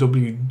under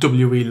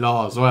WWE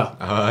law as well.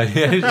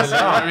 Yeah.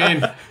 I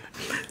mean,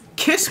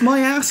 kiss my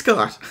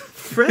ascot.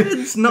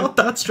 Fred's not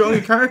that strong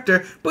a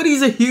character, but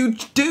he's a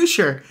huge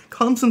doucher,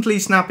 constantly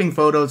snapping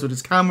photos with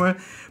his camera,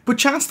 but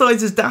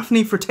chastises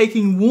Daphne for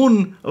taking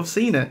one of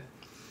Cena.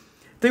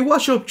 They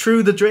wash up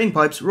through the drain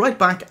pipes right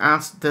back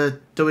at the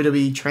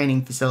WWE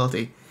training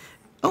facility.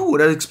 Oh,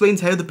 that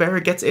explains how the bear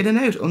gets in and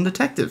out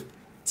undetected.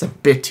 It's a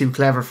bit too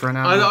clever for an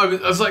animal. I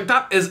was like,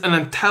 that is an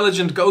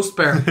intelligent ghost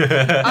bear.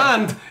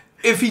 And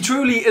if he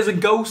truly is a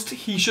ghost,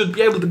 he should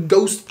be able to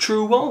ghost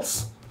through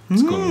walls.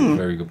 That's a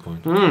very good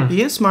point.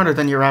 He is smarter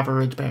than your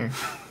average bear.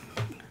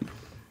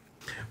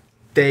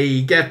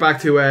 They get back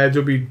to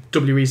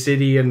WWE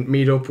City and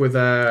meet up with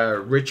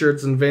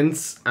Richards and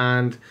Vince,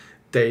 and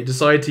they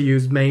decide to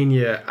use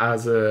Mania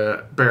as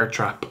a bear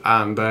trap.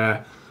 And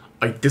I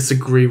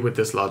disagree with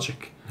this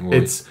logic. Why?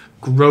 It's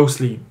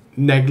grossly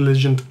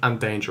negligent and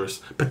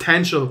dangerous.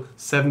 Potential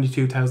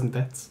 72,000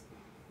 deaths.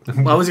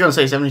 Well, I was going to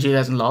say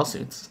 72,000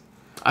 lawsuits.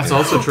 That's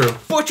also true.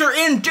 But you're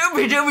in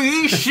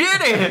WWE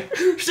City!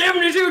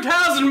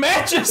 72,000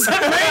 matches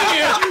at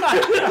Mania!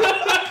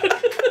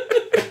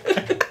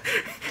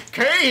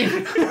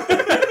 Kane!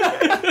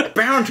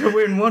 Bound to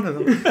win one of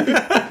them.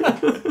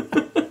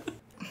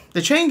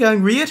 The Chain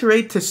Gang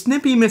reiterate to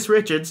Snippy Miss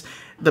Richards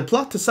the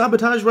plot to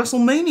sabotage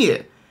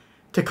WrestleMania,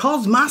 to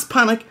cause mass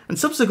panic and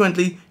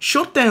subsequently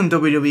shut down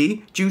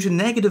WWE due to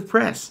negative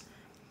press.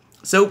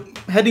 So,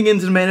 heading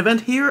into the main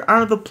event, here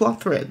are the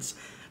plot threads.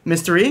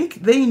 Mr. Inc.,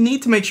 they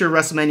need to make sure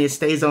WrestleMania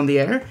stays on the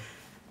air.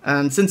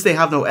 And since they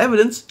have no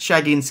evidence,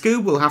 Shaggy and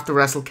Scoob will have to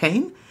wrestle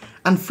Kane,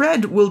 and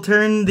Fred will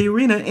turn the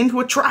arena into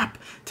a trap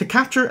to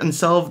capture and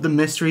solve the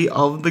mystery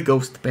of the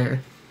Ghost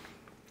Bear.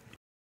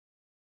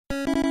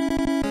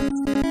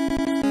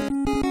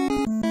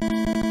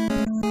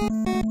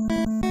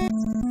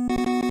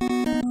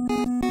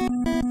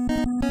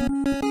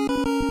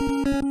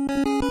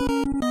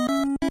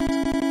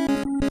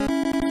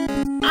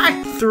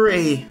 Act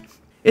 3.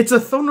 It's a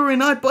thundering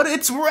night, but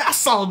it's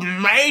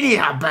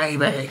WrestleMania,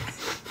 baby!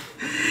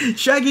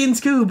 Shaggy and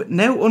Scoob,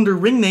 now under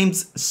ring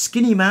names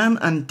Skinny Man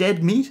and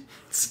Dead Meat.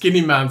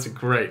 Skinny Man's a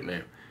great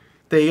name.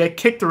 They get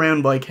kicked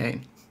around by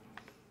Kane.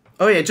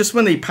 Oh yeah, just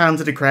when they pan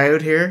to the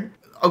crowd here.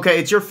 Okay,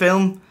 it's your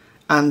film,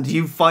 and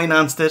you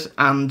financed it,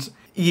 and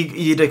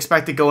you'd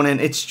expect it going in.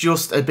 It's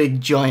just a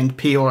big, giant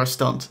PR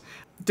stunt.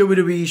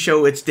 WWE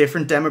show its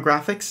different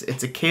demographics.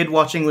 It's a kid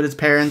watching with his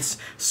parents,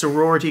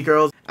 sorority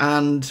girls,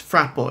 and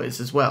frat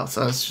boys as well.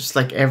 So it's just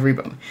like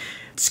everybody.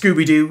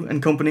 Scooby Doo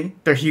and company,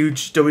 they're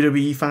huge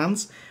WWE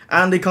fans,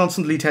 and they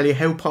constantly tell you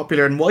how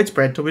popular and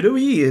widespread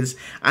WWE is,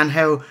 and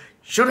how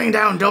shutting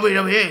down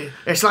WWE,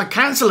 it's like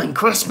cancelling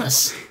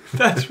Christmas.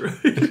 That's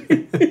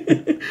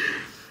right.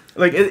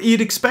 Like,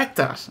 you'd expect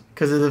that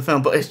because of the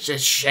film, but it's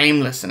just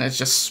shameless and it's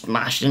just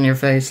smashed in your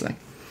face. Like,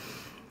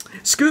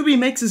 Scooby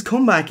makes his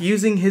comeback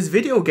using his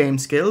video game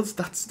skills.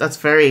 That's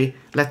very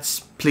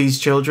let's please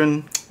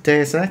children,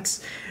 Deus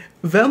Ex.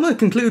 Velma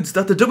concludes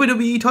that the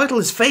WWE title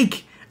is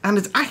fake and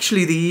it's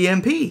actually the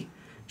EMP.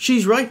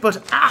 She's right,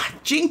 but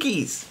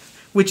JINKIES,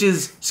 which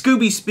is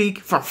Scooby speak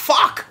for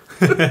fuck.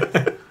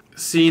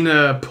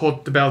 CENA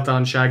put the belt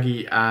on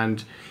Shaggy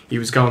and he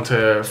was going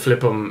to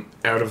flip him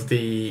out of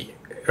the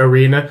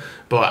arena,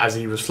 but as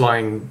he was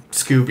flying,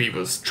 Scooby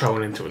was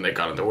thrown into it and they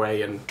got in the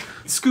way, and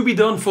Scooby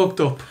done fucked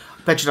up.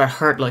 Bet you that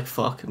hurt like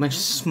fuck. Bet you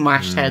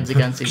smashed heads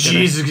against each other.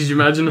 Jesus, could you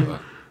imagine?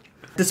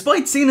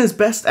 Despite Cena's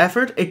best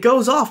effort, it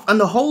goes off and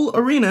the whole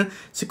arena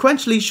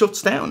sequentially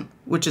shuts down,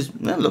 which is,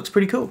 well, looks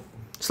pretty cool.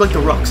 It's like The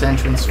Rock's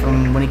entrance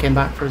from when he came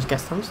back for his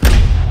guest host.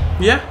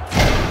 Yeah.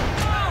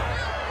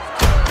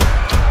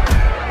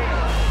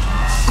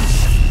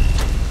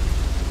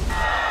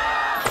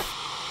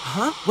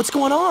 Huh? What's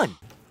going on?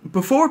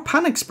 Before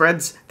panic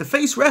spreads, the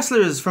face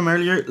wrestlers from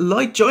earlier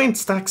light giant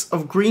stacks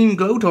of green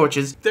glow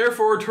torches,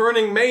 therefore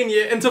turning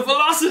Mania into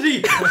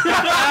velocity.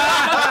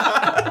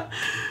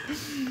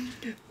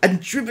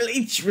 and Triple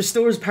H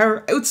restores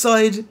power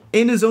outside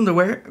in his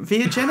underwear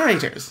via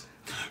generators.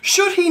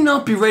 Should he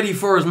not be ready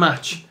for his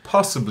match?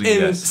 Possibly,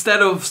 yes.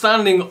 Instead of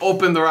standing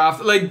up in the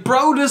raft. Like,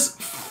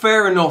 Brodus,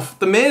 fair enough.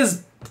 The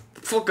Miz,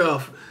 fuck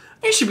off.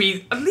 He should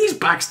be at least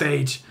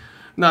backstage.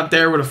 Not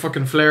there with a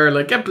fucking flare.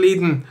 Like, get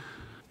bleeding.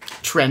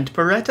 Trent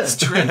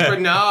Beretta.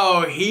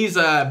 No, he's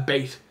a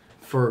bait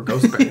for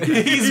Ghost Bear.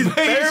 He's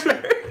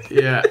bait.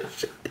 Yeah.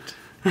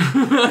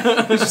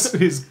 Just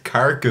his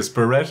carcass,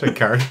 Beretta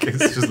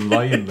carcass, just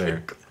lying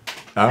there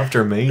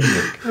after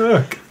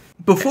Mania.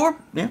 Before,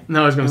 yeah.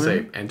 No, I was going to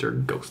say, enter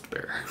Ghost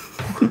Bear.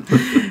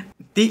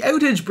 The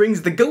outage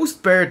brings the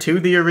Ghost Bear to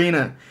the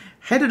arena,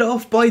 headed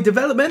off by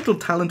developmental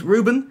talent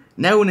Ruben,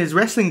 now in his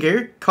wrestling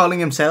gear, calling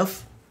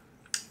himself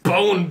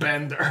Bone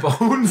Bender.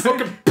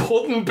 Fucking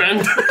Pudding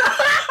Bender.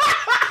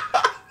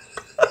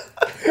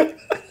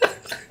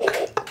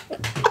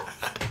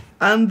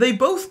 And they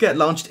both get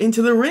launched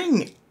into the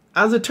ring,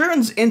 as it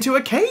turns into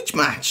a cage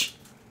match.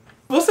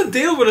 What's the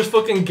deal with his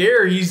fucking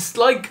gear? He's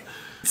like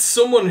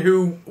someone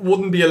who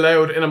wouldn't be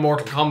allowed in a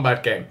Mortal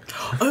Kombat game.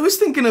 I was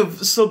thinking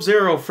of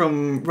Sub-Zero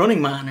from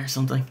Running Man or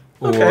something.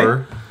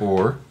 Or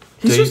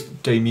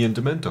just Damien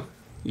Demento.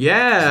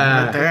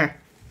 Yeah. Right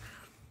there.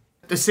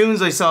 As soon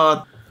as I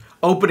saw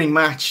opening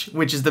match,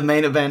 which is the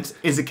main event,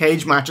 is a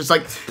cage match, it's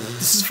like,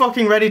 this is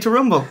fucking Ready to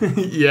Rumble.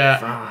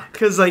 Yeah.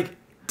 Because, like,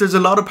 there's a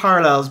lot of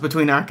parallels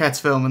between Arquette's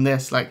film and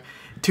this. Like,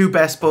 two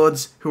best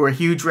buds who are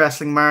huge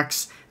wrestling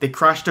marks. They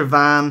crash their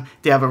van.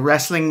 They have a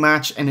wrestling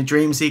match in a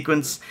dream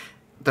sequence.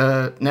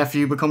 The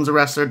nephew becomes a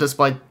wrestler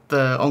despite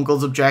the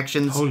uncle's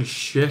objections. Holy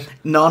shit.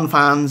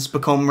 Non-fans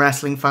become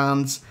wrestling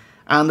fans.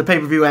 And the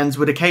pay-per-view ends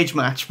with a cage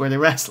match where they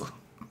wrestle.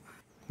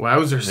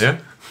 Wowzers. Yeah.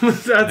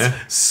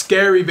 That's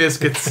scary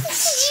biscuits.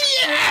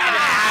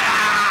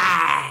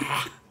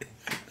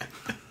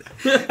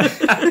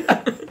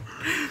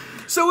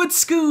 So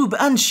it's Scoob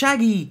and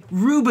Shaggy,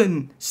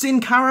 Ruben, Sin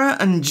Cara,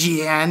 and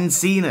John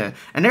Cena,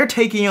 and they're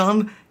taking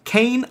on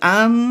Kane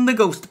and the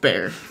Ghost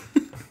Bear.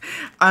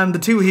 And the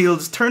two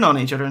heels turn on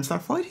each other and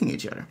start fighting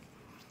each other.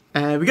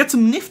 We get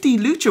some nifty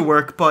lucha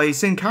work by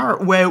Sin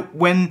Cara. Well,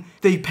 when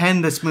they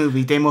penned this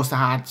movie, they must have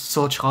had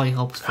such high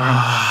hopes for him.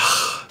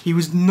 He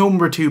was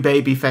number 2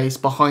 babyface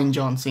behind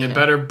John Cena. They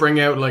better bring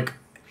out like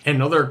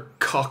another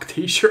cock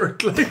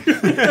t-shirt. Like,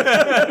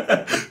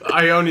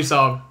 I only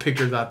saw a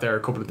picture of that there a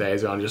couple of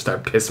days ago and just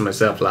started pissing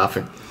myself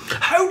laughing.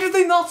 How did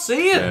they not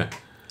see it? Yeah.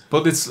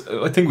 But it's,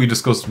 I think we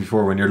discussed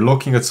before, when you're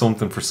looking at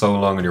something for so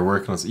long and you're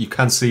working on it, you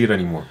can't see it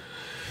anymore.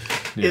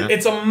 Yeah.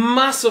 It's a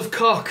massive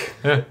cock.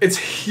 Yeah. It's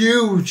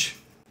huge.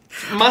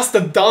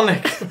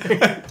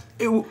 Mastodonic.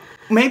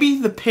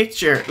 maybe the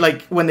picture,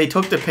 like when they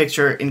took the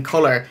picture in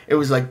colour, it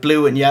was like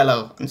blue and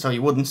yellow, and so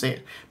you wouldn't see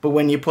it. But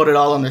when you put it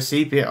all on the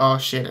sepia, oh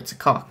shit, it's a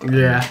cock.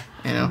 Yeah.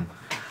 You know?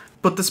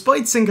 But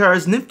despite Sin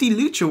Cara's nifty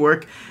lucha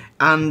work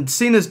and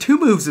Cena's 2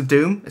 moves of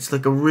doom, it's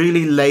like a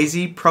really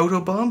lazy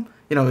proto-bomb.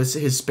 You know,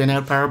 his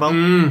spin-out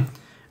powerbomb.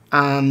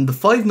 And the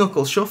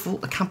 5-knuckle shuffle,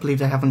 I can't believe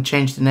they haven't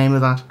changed the name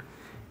of that.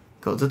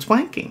 Because it's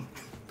wanking.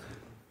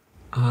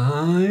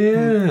 Oh,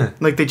 yeah.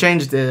 Like they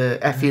changed the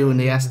FU and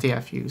the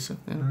STFU. So,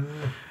 yeah.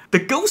 The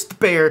ghost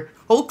bear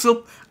hulks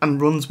up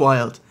and runs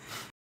wild.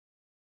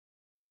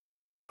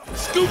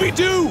 Scooby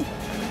Doo!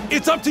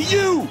 It's up to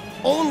you!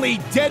 Only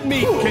dead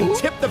meat can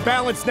tip the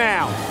balance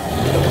now.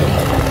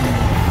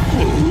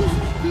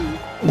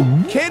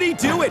 Can he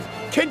do it?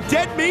 Can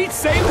dead meat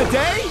save the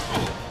day?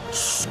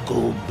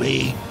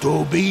 Scooby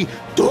Dooby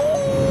Doo!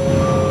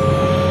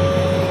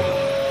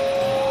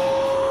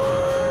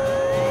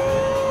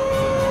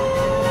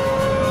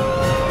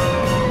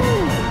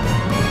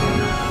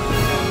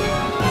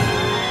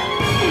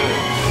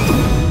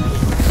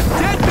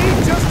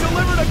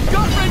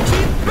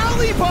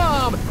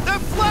 Bomb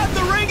that flattened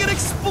the ring and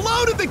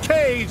exploded the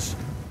cage!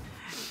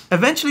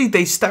 Eventually,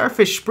 they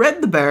starfish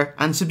spread the bear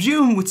and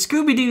subdue him with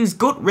Scooby-Doo's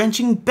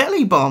gut-wrenching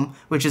belly bomb,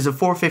 which is a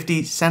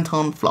 450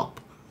 senton flop.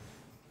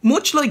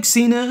 Much like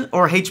Cena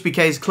or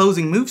HBK's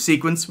closing move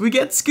sequence, we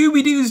get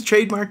Scooby-Doo's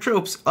trademark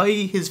tropes,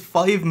 i.e. his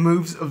 5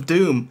 moves of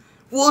doom.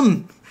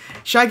 1.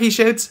 Shaggy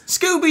shouts,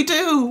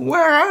 "Scooby-Doo,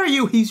 where are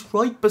you? He's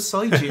right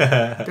beside you."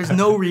 There's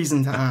no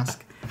reason to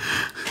ask.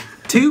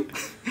 2.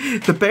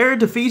 The bear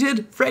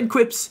defeated, Fred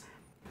quips,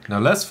 "Now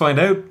let's find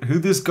out who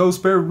this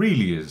ghost bear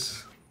really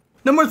is."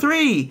 Number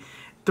 3.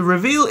 The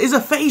reveal is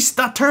a face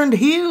that turned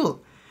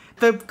heel.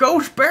 The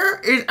ghost bear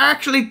is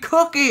actually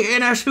Cookie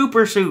in a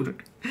super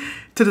suit.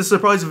 To the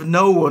surprise of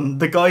no one,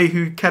 the guy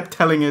who kept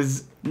telling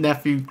his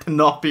nephew to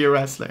not be a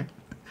wrestler.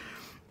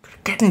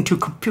 Get into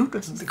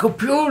computers. The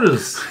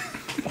computers!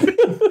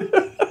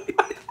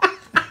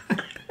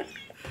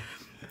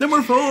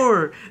 Number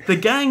 4. The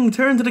gang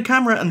turn to the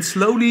camera and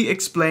slowly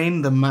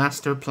explain the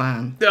master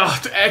plan.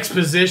 The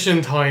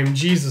exposition time,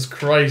 Jesus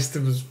Christ,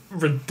 it was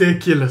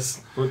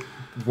ridiculous. But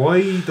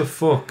why the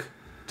fuck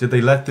did they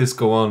let this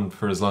go on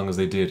for as long as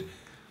they did?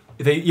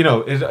 They, you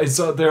know,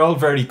 they're all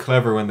very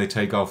clever when they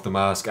take off the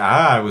mask.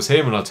 It was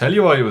him, and I'll tell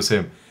you why it was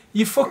him.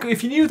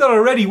 If you knew that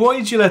already, why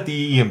did you let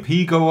the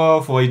EMP go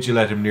off? Why did you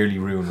let him nearly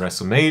ruin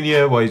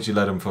WrestleMania? Why did you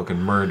let him fucking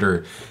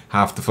murder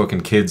half the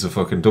fucking kids of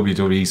fucking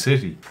WWE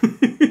City?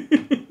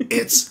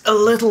 It's a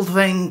little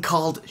thing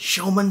called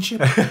showmanship.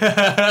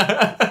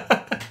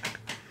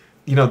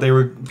 You know,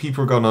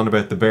 people were going on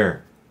about the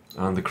bear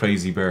and the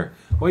crazy bear.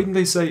 Why didn't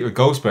they say a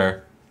ghost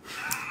bear?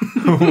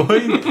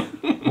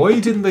 Why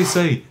didn't they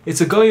say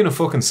it's a guy in a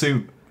fucking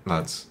suit,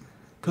 lads?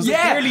 Because they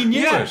barely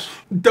knew it.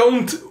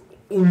 Don't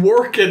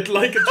work it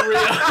like it's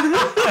real.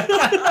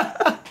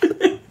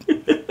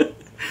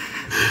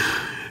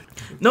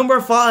 Number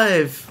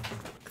 5.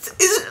 Is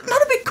it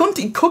not a bit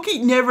cunty? Cookie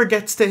never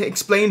gets to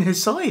explain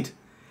his side.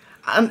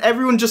 And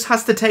everyone just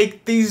has to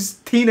take these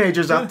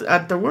teenagers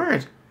at their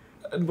word.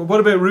 But what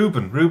about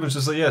Ruben? Ruben's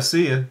just like, yeah,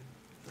 see ya.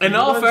 In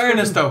all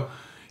fairness, though,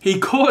 he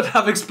could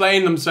have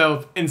explained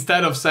himself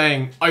instead of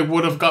saying, "I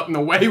would have gotten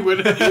away with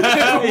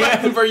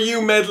it for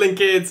you meddling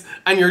kids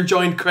and your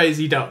joint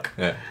crazy duck."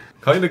 Yeah.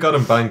 Kind of got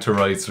him banged to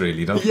rights,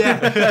 really, don't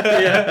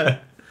Yeah.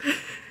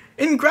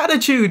 In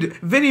gratitude,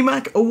 Vinnie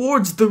Mac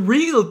awards the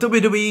real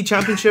WWE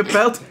Championship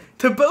belt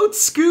to both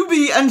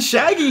Scooby and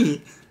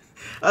Shaggy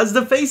as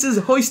the faces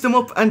hoist them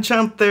up and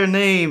chant their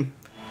name.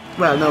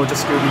 Well, no,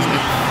 just Scooby's name.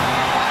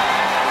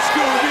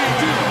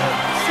 Scooby-Doo!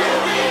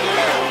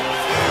 Scooby-Doo!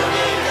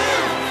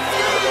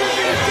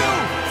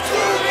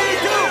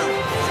 Scooby-Doo!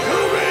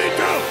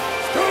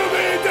 Scooby-Doo!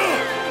 Scooby-Doo!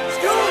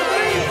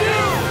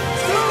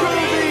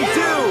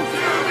 Scooby-Doo!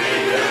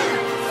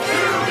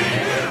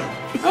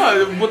 Scooby-Doo!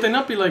 Oh, would they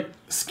not be like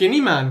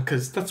Skinny Man?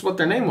 Because that's what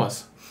their name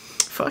was.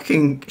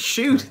 Fucking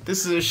shoot.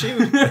 This is a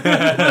shoot.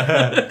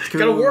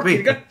 Gotta work.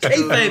 You got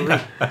kayfabe.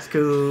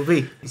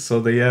 Scooby. So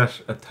they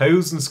ate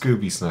 1,000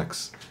 Scooby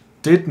snacks.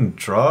 Didn't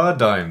draw a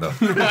dime, though.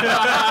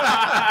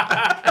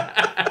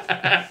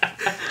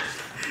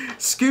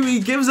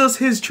 Scooby gives us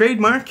his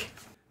trademark.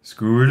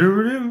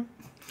 Scooby-Doo-Doo.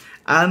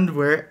 And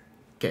we're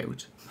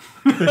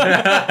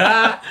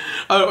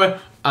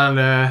out.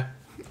 And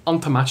on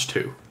to match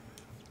 2.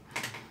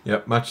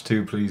 Yep, match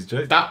 2, please,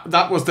 Jay.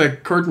 That was the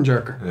curtain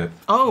jerker. Yeah.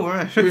 Oh,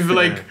 right.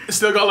 We've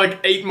still got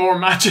 8 more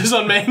matches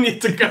on Mania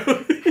to go.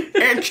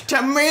 It's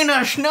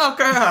Tamina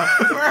Snooker.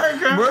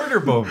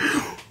 Murder Bum.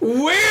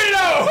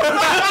 Weirdo!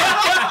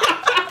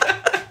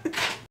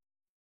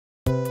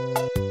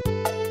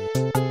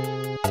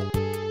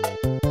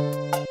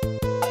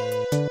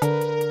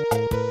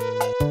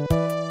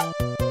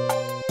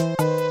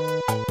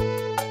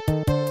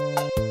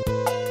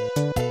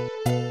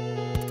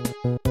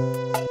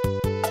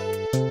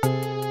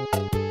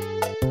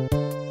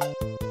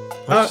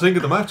 What do you think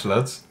of the match,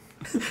 lads?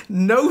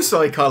 No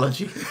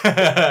psychology.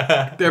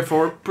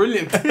 Therefore,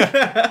 brilliant.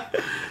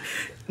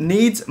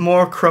 Needs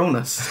more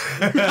Cronus.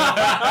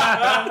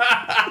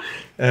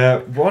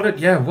 What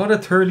a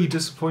thoroughly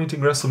disappointing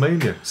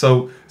WrestleMania.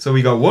 So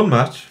we got one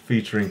match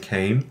featuring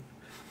Kane,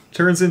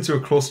 turns into a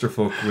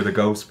clusterfuck with a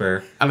ghost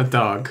bear and a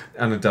dog,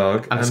 and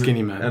a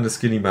skinny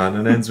man,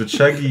 and ends with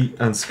Shaggy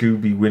and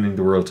Scooby winning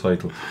the world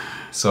title.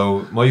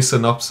 So my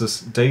synopsis: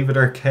 David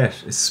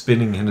Arquette is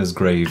spinning in his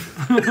grave.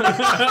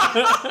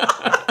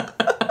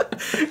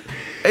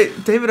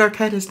 David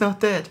Arquette is not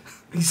dead.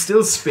 He's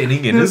still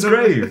spinning in his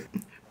grave.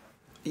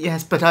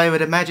 Yes, but I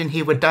would imagine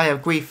he would die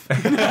of grief.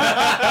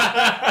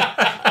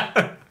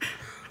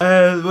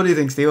 What do you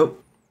think, Steve?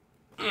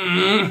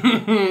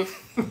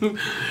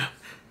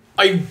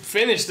 I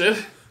finished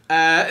it.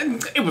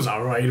 It was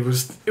alright. It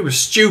was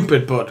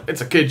stupid, but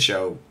it's a kid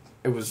show.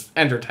 It was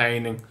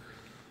entertaining.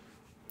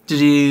 Did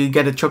you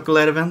get a chuckle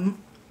out of him?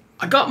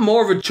 I got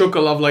more of a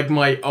chuckle of like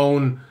my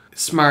own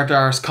smart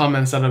arse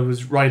comments that I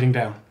was writing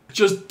down.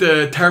 Just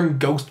the term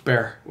ghost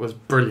bear was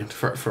brilliant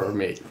for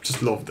me.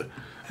 Just loved it.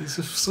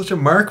 He's such a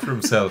mark for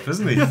himself,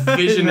 isn't he?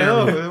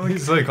 Visionary.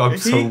 He's like, I'm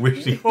so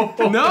witty.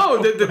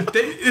 No,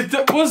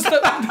 that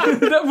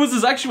was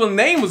his actual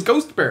name, was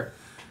Ghost Bear.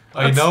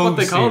 That's what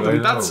they called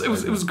him.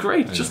 It was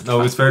great. It's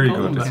very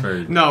good. It's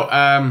very good. No,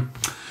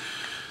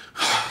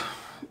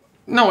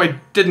 no, I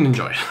didn't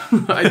enjoy it.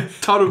 I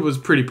thought it was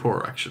pretty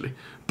poor actually,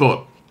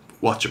 but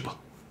watchable.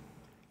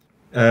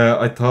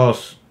 I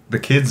thought the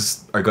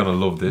kids are gonna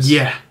love this.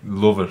 Yeah,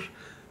 love it.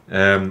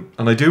 And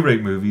I do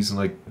rate movies, and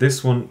like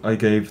this one I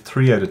gave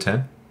 3 out of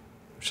 10,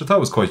 which I thought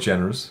was quite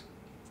generous.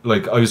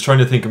 Like I was trying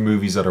to think of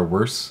movies that are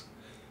worse,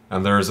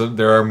 and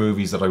there are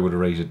movies that I would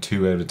have rated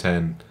 2 out of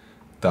 10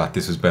 that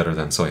this was better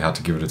than, so I had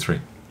to give it a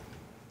 3.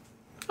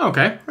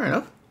 Okay, fair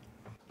enough.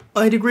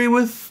 I'd agree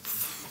with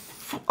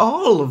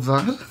all of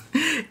that.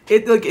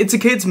 It's a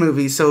kids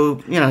movie,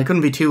 so I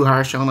couldn't be too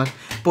harsh on it.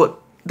 But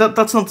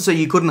that's not to say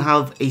you couldn't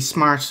have a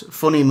smart,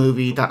 funny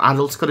movie that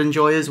adults could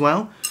enjoy as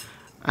well.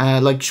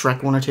 Like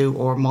Shrek 1 or 2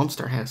 or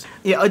Monster House.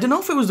 Yeah, I don't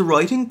know if it was the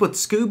writing, but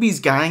Scooby's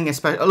gang,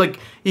 especially,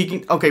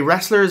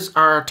 wrestlers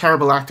are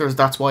terrible actors,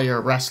 that's why you're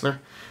a wrestler.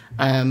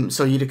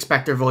 So you'd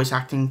expect their voice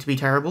acting to be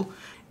terrible.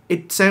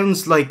 It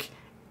sounds like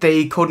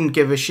they couldn't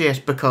give a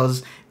shit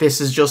because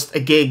this is just a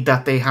gig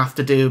that they have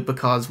to do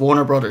because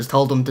Warner Brothers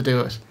told them to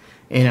do it,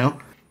 Yeah,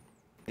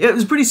 it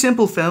was a pretty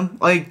simple film.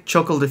 I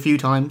chuckled a few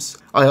times.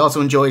 I also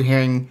enjoyed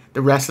hearing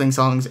the wrestling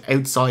songs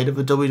outside of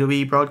a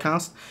WWE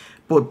broadcast.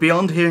 But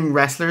beyond hearing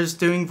wrestlers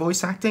doing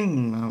voice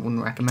acting, I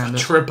wouldn't recommend it.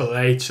 Triple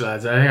H,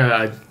 lads. I think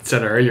I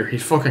said earlier,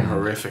 he's fucking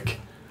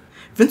horrific.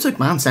 Vince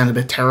McMahon sounded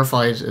a bit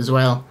terrified as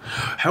well.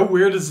 How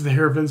weird is it to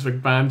hear Vince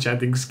McMahon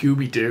chanting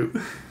Scooby Doo?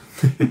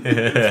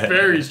 It's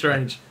very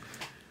strange.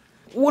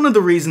 One of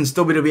the reasons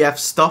WWF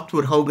stopped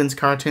with Hogan's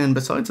cartoon,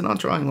 besides it not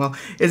drawing well,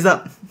 is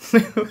that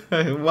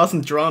it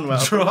wasn't drawn well.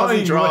 Was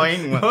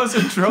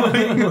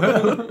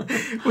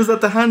that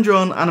the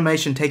hand-drawn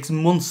animation takes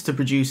months to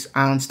produce,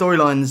 and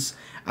storylines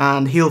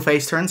and heel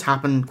face turns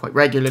happen quite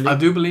regularly. I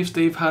do believe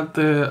Steve had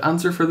the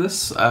answer for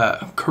this.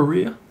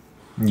 Korea.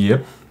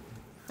 Yep.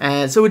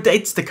 So it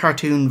dates the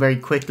cartoon very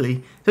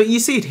quickly. So you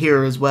see it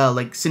here as well,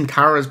 like Sin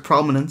Cara's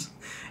prominence.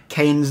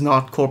 Kane's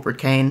not corporate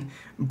Kane.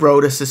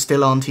 Brodus is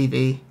still on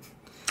TV.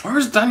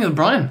 Where's Daniel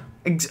Bryan?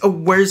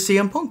 Where's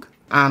CM Punk?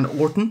 And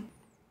Orton?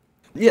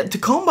 Yeah, to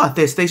combat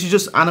this, they should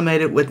just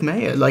animate it with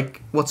Maya,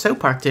 like what South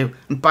Park do,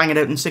 and bang it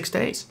out in 6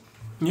 days.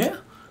 Yeah.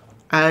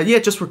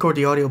 Just record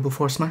the audio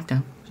before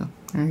SmackDown. So,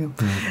 there you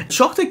go.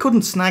 Shocked they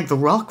couldn't snag The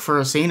Rock for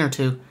a scene or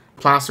two.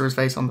 Plaster his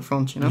face on the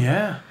front,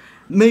 Yeah.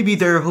 Maybe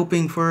they're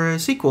hoping for a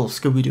sequel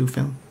Scooby Doo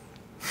film.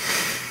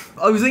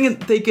 I was thinking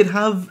they could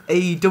have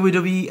a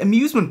WWE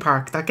amusement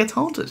park that gets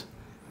haunted.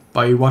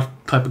 By what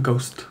type of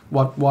ghost?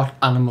 What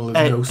animal is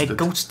ghosted? A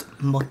ghost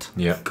mutt.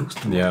 Yeah.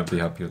 Ghost mutt. Yeah, I'd be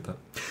happy with that.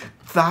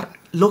 That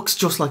looks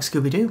just like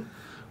Scooby Doo.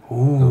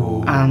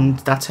 Ooh. And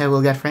that's how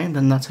we'll get framed,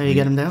 and that's how you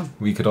get him down.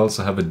 We could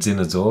also have a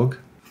dinner dog.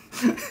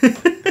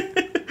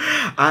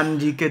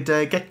 And you could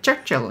get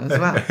Churchill as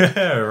well.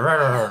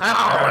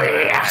 Oh,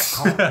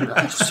 yes.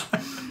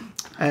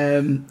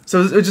 So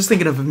I was just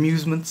thinking of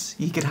amusements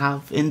you could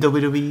have in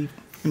WWE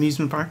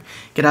amusement park.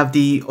 You could have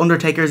the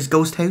Undertaker's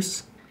Ghost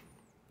House.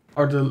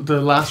 Or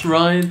the Last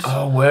Ride.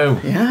 Oh, wow.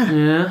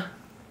 Yeah.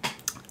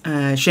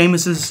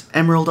 Sheamus's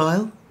Emerald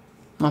Isle.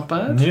 Not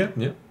bad.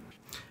 Yeah.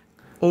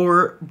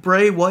 Or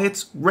Bray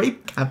Wyatt's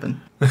Rape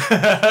Cabin.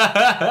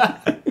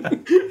 Not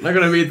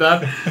gonna meet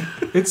that.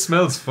 It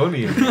smells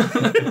funny.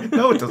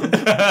 No, it doesn't.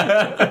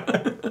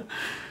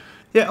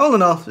 Yeah, all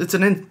in all, it's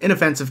an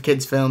inoffensive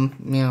kids film.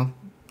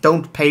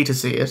 Don't pay to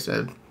see it.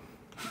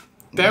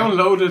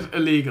 Download it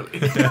illegally.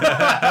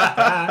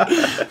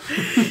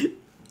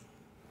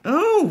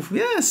 Oh,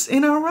 yes,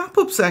 in our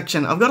wrap-up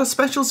section, I've got a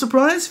special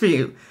surprise for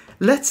you.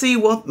 Let's see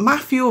what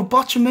Maffew of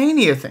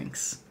Botchamania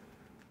thinks.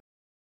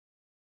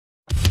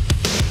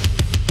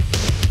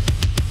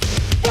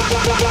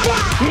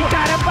 He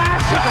got a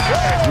bicycle!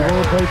 You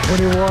wanna play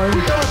 21?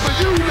 We got it for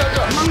you,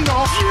 nigga!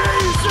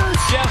 Jesus!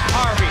 Jeff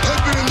Harvey.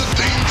 I've been in the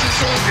danger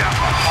zone.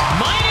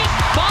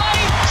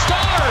 -5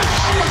 stars!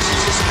 What's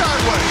this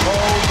skyway?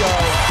 Oh,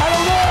 God. I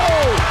don't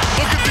know!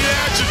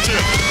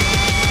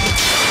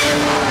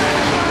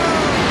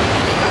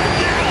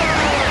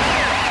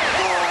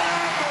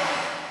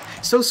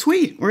 so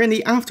sweet. We're in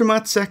the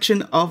aftermath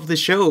section of the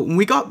show. And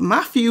we got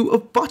Maffew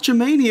of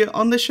Botchamania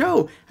on the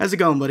show. How's it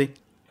going, buddy?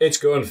 It's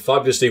going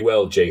fabulously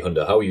well, Jay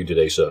Hunter. How are you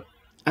today, sir?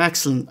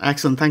 Excellent,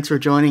 excellent. Thanks for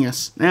joining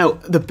us. Now,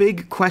 the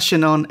big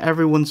question on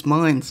everyone's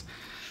minds.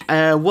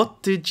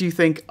 What did you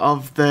think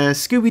of the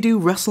Scooby Doo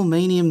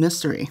WrestleMania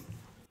mystery?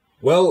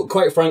 Well,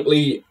 quite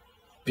frankly,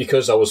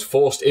 because I was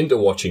forced into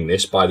watching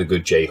this by the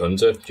good Jay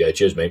Hunter. Yeah,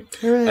 cheers, mate.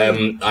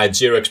 I had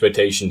zero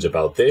expectations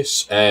about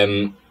this.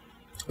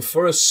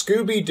 For a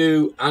Scooby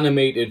Doo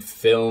animated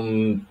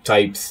film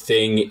type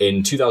thing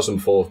in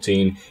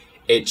 2014,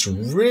 it's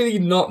really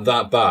not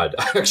that bad,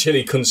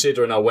 actually,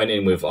 considering I went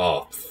in with,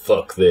 oh,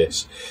 fuck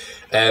this.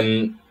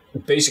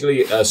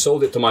 Basically,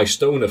 sold it to my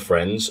stoner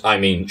friends,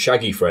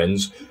 shaggy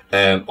friends,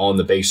 on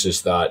the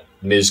basis that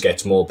Miz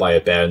gets mauled by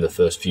a bear in the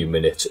first few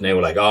minutes. And they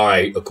were like,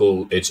 alright,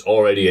 cool, it's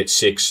already at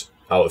 6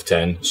 out of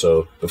 10,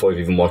 so before we've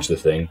even watched the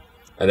thing.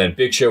 And then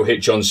Big Show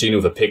hit John Cena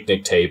with a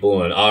picnic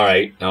table, and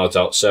alright, now it's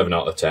out 7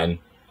 out of 10.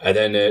 And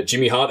then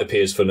Jimmy Hart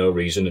appears for no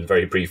reason, and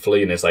very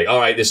briefly, and it's like,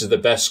 alright, this is the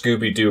best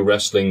Scooby-Doo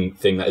wrestling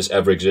thing that has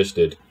ever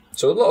existed.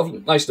 So a lot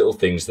of nice little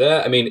things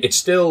there. I mean, it's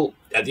still,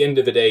 at the end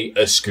of the day,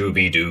 a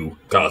Scooby-Doo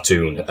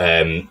cartoon.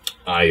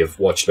 I have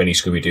watched many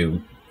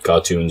Scooby-Doo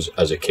cartoons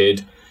as a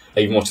kid.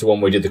 I even watched the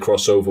one where we did the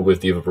crossover with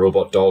the other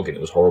robot dog, and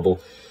it was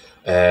horrible.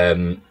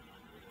 And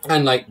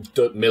like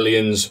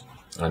millions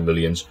and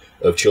millions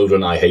of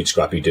children, I hate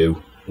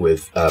Scrappy-Doo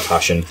with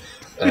passion.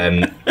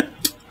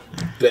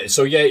 But,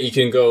 so yeah, you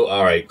can go,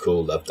 alright,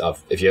 cool.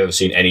 If you've ever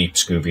seen any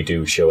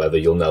Scooby-Doo show ever,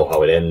 you'll know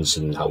how it ends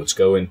and how it's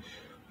going.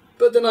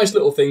 But the nice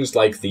little things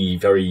like the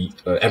very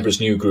Emperor's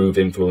New Groove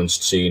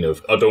influenced scene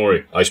of, oh, don't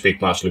worry, I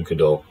speak Master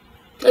Luchador.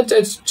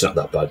 It's not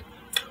that bad.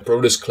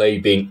 Brodus Clay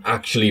being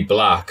actually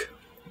black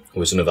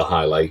was another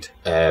highlight.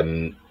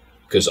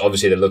 Because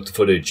obviously they looked at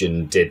footage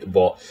and did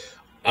what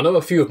I know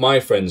a few of my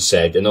friends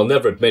said, and they'll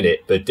never admit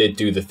it, but did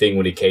do the thing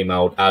when he came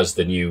out as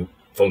the new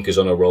Funk is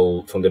on a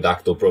Roll,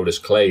 Funkadactyl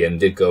Brodus Clay, and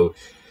did go,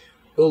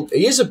 well,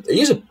 he is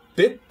a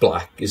bit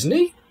black, isn't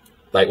he?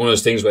 Like one of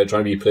those things where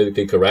trying to be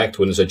politically correct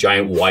when there's a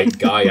giant white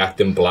guy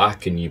acting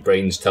black and your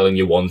brain's telling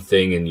you one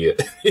thing and your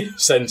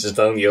senses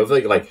telling you other.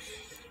 You're like,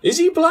 is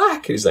he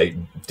black? He's like,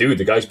 dude,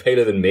 the guy's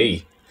paler than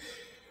me.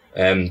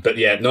 But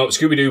yeah, no,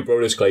 Scooby-Doo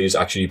Brodus Clay is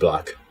actually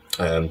black,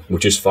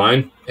 which is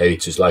fine. Hey,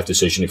 it's his life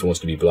decision if he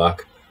wants to be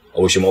black. I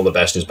wish him all the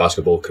best in his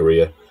basketball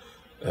career.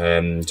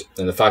 And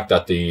the fact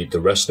that the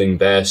wrestling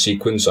bear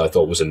sequence I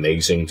thought was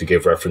amazing to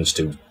give reference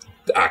to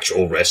the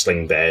actual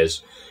wrestling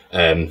bears.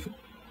 I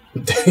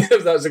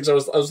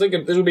was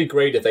thinking this would be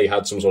great if they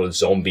had some sort of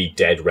zombie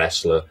dead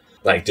wrestler,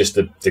 like just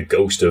the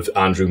ghost of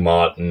Andrew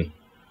Martin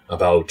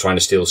about trying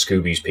to steal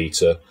Scooby's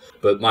pizza.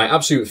 But my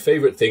absolute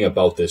favourite thing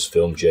about this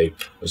film, Jay,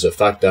 was the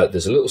fact that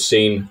there's a little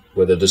scene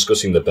where they're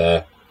discussing the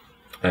bear,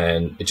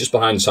 and just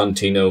behind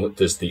Santino,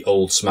 there's the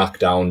old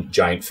SmackDown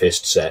giant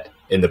fist set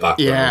in the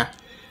background.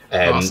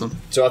 Yeah, awesome.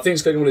 So I think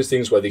it's going to be one of those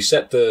things where they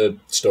set the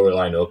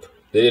storyline up.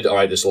 They did, all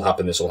right, this will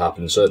happen,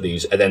 insert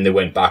these. And then they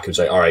went back and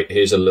said, all right,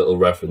 here's a little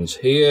reference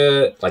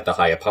here, like the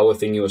higher power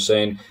thing you were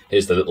saying.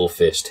 Here's the little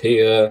fist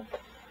here.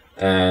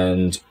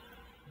 And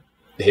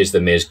here's the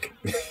Miz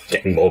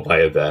getting mauled by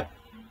a bear.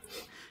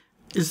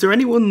 Is there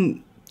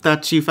anyone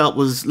that you felt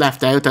was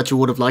left out that you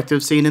would have liked to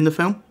have seen in the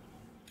film?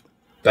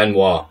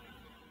 Benoit.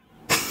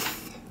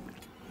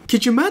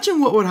 Could you imagine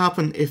what would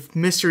happen if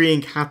Mystery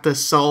Inc. had to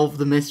solve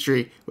the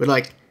mystery with,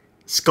 like,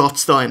 Scott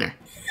Steiner?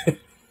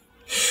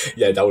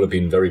 Yeah, that would have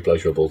been very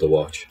pleasurable to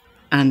watch.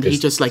 And he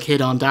just, like, hit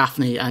on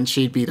Daphne and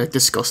she'd be, like,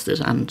 disgusted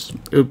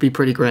and it would be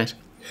pretty great.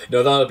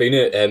 No, that would have been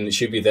it.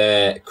 She'd be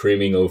there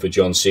creaming over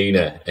John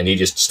Cena and he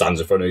just stands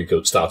in front of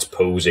her, starts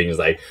posing. He's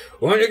like,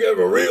 why don't you get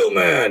a real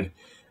man?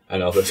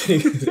 And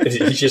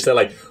he's just there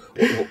like,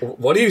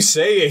 what are you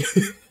saying?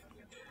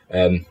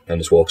 And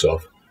just walks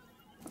off.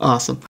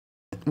 Awesome.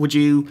 Would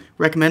you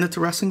recommend it to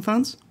wrestling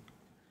fans?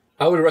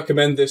 I would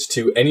recommend this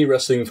to any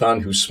wrestling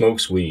fan who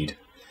smokes weed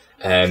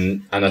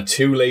and are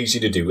too lazy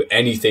to do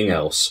anything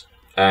else.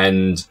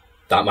 And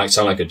that might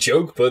sound like a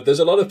joke, but there's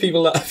a lot of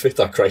people that fit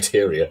that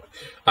criteria.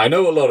 I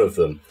know a lot of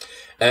them.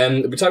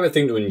 The type of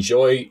thing to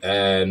enjoy.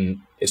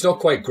 It's not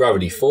quite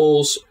Gravity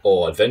Falls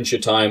or Adventure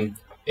Time.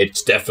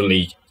 It's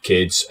definitely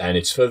kids, and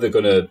it's further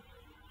going to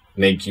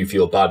make you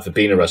feel bad for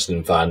being a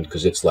wrestling fan,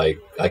 because it's like,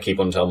 I keep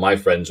on telling my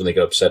friends when they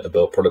get upset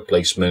about product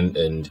placement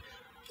and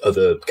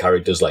other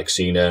characters like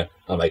Cena,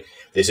 I'm like,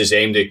 this is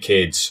aimed at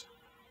kids.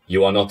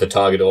 You are not the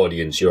target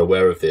audience. You're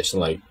aware of this. I'm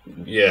like,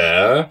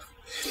 yeah.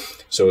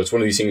 So it's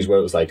one of these things where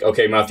it was like,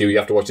 okay, Maffew, you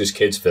have to watch this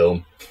kids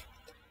film.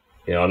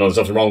 You know, I know there's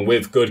nothing wrong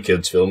with good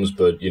kids films,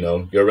 but, you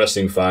know, you're a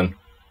wrestling fan.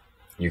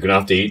 You're going to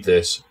have to eat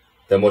this.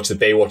 Then watch the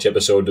Baywatch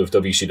episode of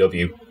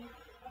WCW.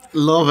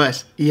 Love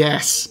it.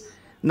 Yes.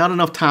 Not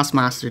enough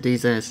Taskmaster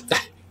these days.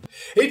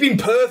 He'd been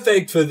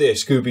perfect for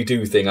this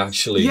Scooby-Doo thing,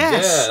 actually.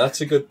 Yes. Yeah, that's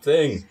a good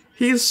thing.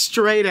 He is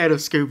straight out of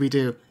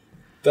Scooby-Doo.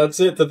 That's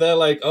it, that they're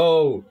like,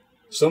 oh,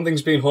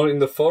 something's been haunting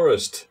the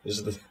forest.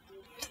 Is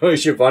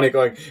Giovanni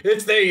going,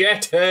 it's the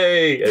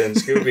Yeti! And then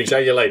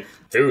Scooby, you're like,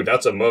 dude,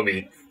 that's a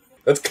mummy.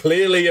 That's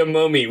clearly a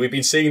mummy. We've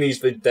been seeing these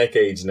for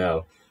decades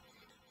now.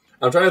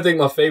 I'm trying to think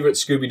my favourite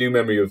Scooby-Doo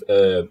memory of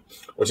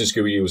watching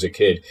Scooby-Doo as a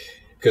kid.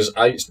 Because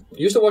I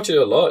used to watch it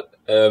a lot.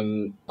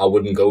 I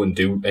wouldn't go and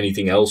do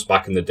anything else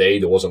back in the day.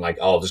 There wasn't like,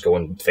 oh, I'll just go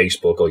on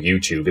Facebook or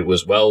YouTube. It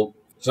was, well,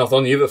 it's not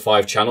on the other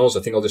 5 channels.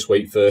 I think I'll just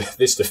wait for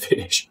this to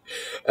finish.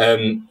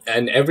 And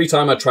every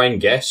time I try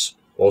and guess,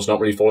 I was not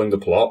really following the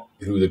plot,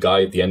 who the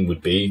guy at the end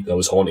would be that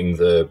was haunting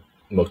the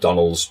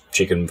McDonald's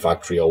chicken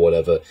factory or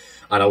whatever.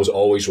 And I was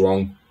always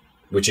wrong,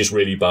 which is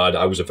really bad.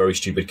 I was a very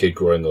stupid kid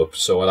growing up.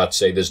 So I'd have to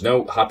say there's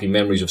no happy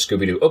memories of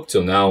Scooby-Doo up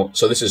till now.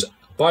 So this is,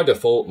 by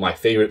default, my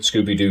favourite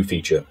Scooby-Doo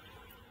feature.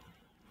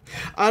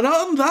 And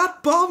on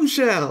that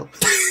bombshell,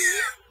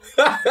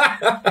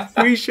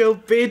 we shall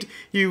bid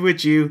you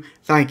adieu.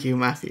 Thank you,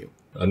 Maffew.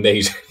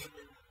 Amazing.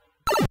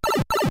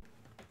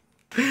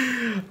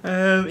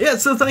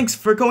 So thanks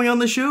for coming on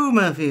the show,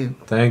 Maffew.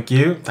 Thank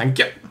you. Thank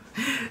you.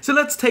 So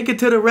let's take it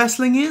to the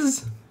wrestling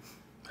is.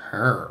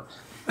 Her.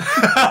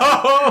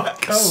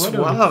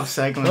 Suave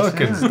segment.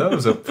 Fucking, that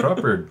was a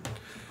proper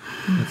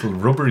little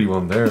rubbery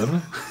one there, isn't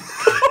it?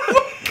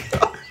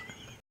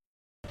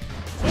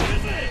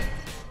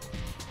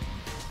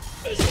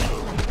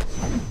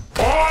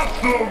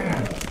 Awesome!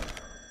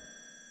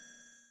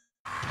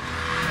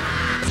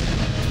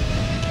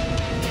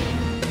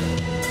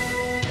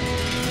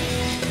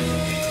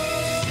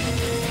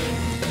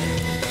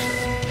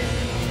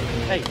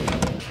 Hey,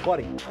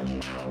 buddy.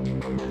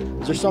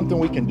 Is there something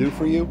we can do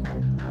for you?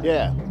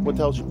 Yeah, what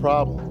the hell's your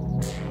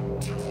problem?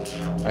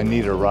 I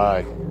need a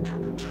ride.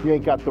 You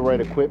ain't got the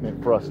right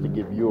equipment for us to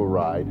give you a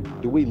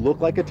ride. Do we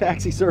look like a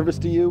taxi service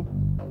to you?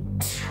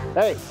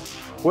 Hey,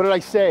 what did I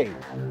say?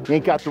 You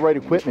ain't got the right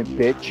equipment,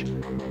 bitch.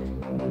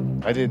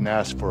 I didn't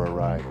ask for a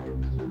ride.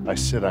 I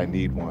said I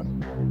need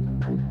one.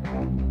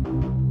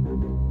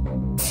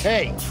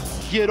 Hey,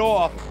 get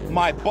off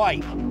my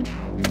bike.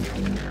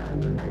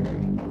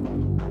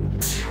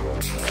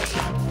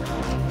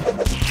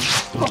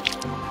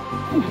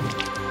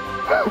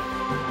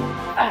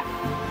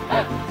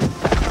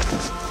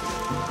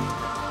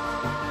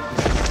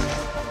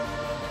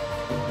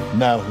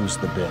 Now who's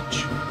the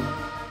bitch?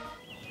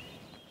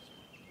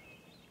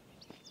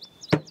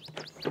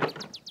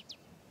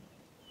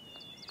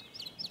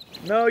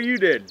 No, you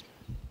did.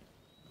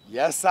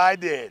 Yes, I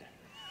did.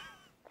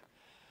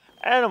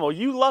 Animal,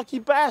 you lucky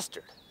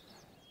bastard.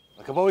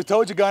 Like I've always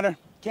told you, Gunner,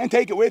 can't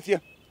take it with you.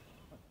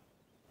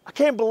 I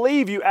can't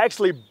believe you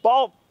actually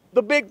bought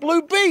the big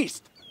blue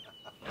beast.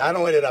 Not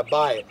only did I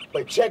buy it,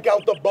 but check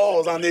out the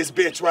balls on this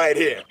bitch right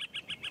here.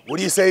 What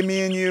do you say,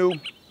 me and you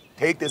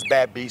take this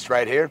bad beast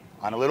right here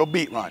on a little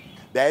beat run?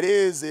 That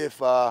is,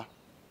 if you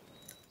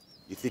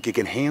think you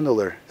can handle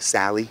her,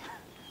 Sally.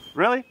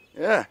 Really?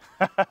 Yeah.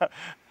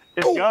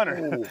 It's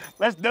Gunner.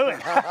 Let's do it.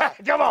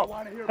 Come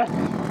on.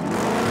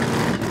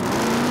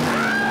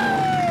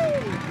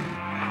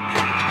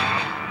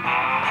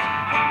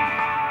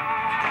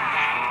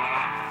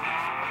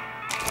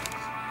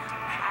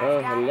 Oh,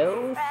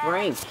 hello,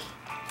 Frank.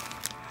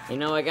 You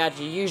know, I got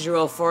your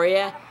usual for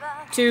you.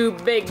 2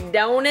 big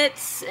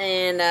donuts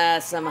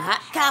and some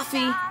hot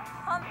coffee.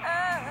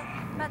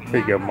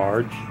 Here you go,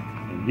 Marge.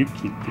 And you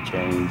keep the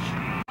change.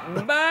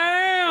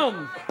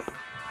 Bam!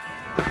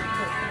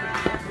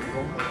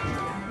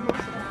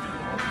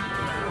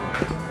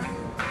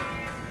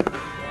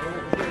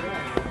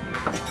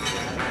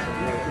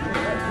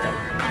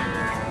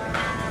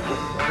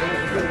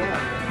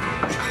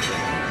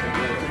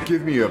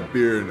 Give me a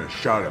beer and a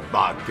shot of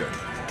vodka.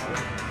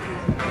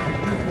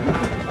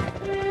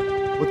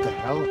 What the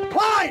hell?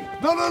 Clyde!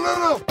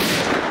 No!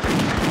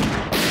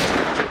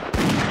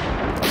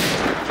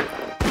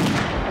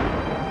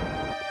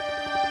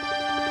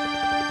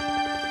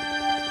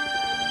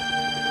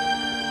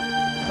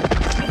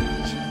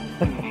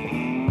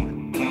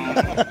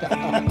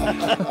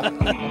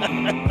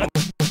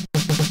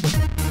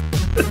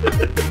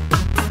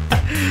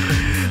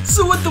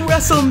 So with the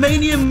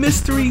WrestleMania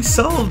mystery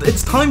solved,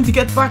 it's time to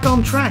get back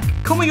on track.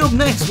 Coming up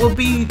next will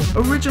be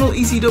original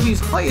ECW's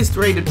highest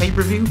rated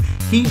pay-per-view,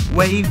 Heat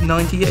Wave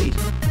 98.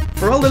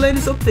 For all the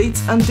latest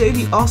updates and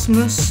daily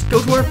awesomeness,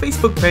 go to our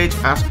Facebook page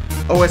at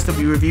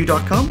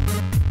oswreview.com.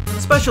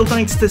 Special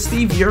thanks to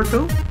Steve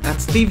Yurko at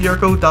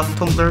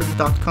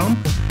steveyurko.tumblr.com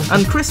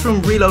and Chris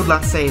from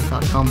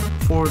reload.save.com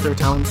for their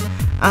talents,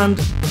 and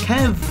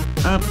Kev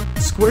at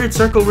Squared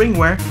Circle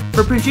Ringwear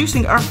for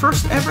producing our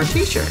first ever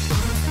t-shirt.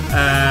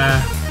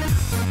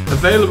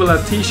 Available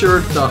at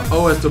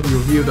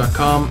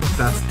t-shirt.oswreview.com.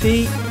 That's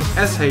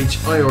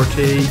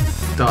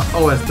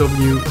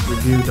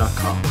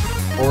tshrt.oswreview.com.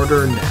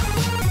 Order now.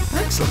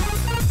 Excellent.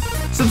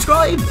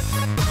 Subscribe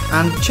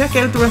and check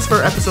out the rest of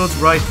our episodes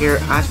right here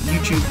at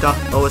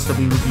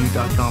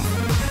youtube.oswreview.com.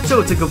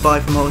 So it's a goodbye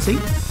from OC,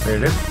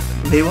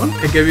 Leon,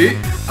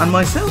 and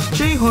myself,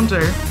 Jay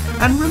Hunter.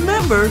 And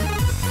remember,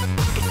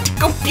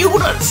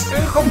 computers!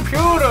 A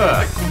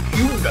computer!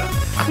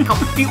 A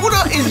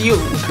computer is you!